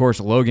 And of course,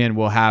 Logan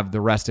will have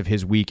the rest of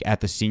his week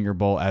at the Senior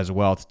Bowl as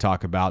well to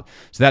talk about.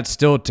 So that's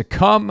still to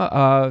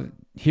come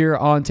here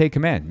on Take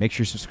Command. Make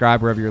sure you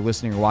subscribe wherever you're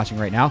listening or watching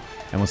right now,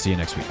 and we'll see you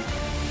next week.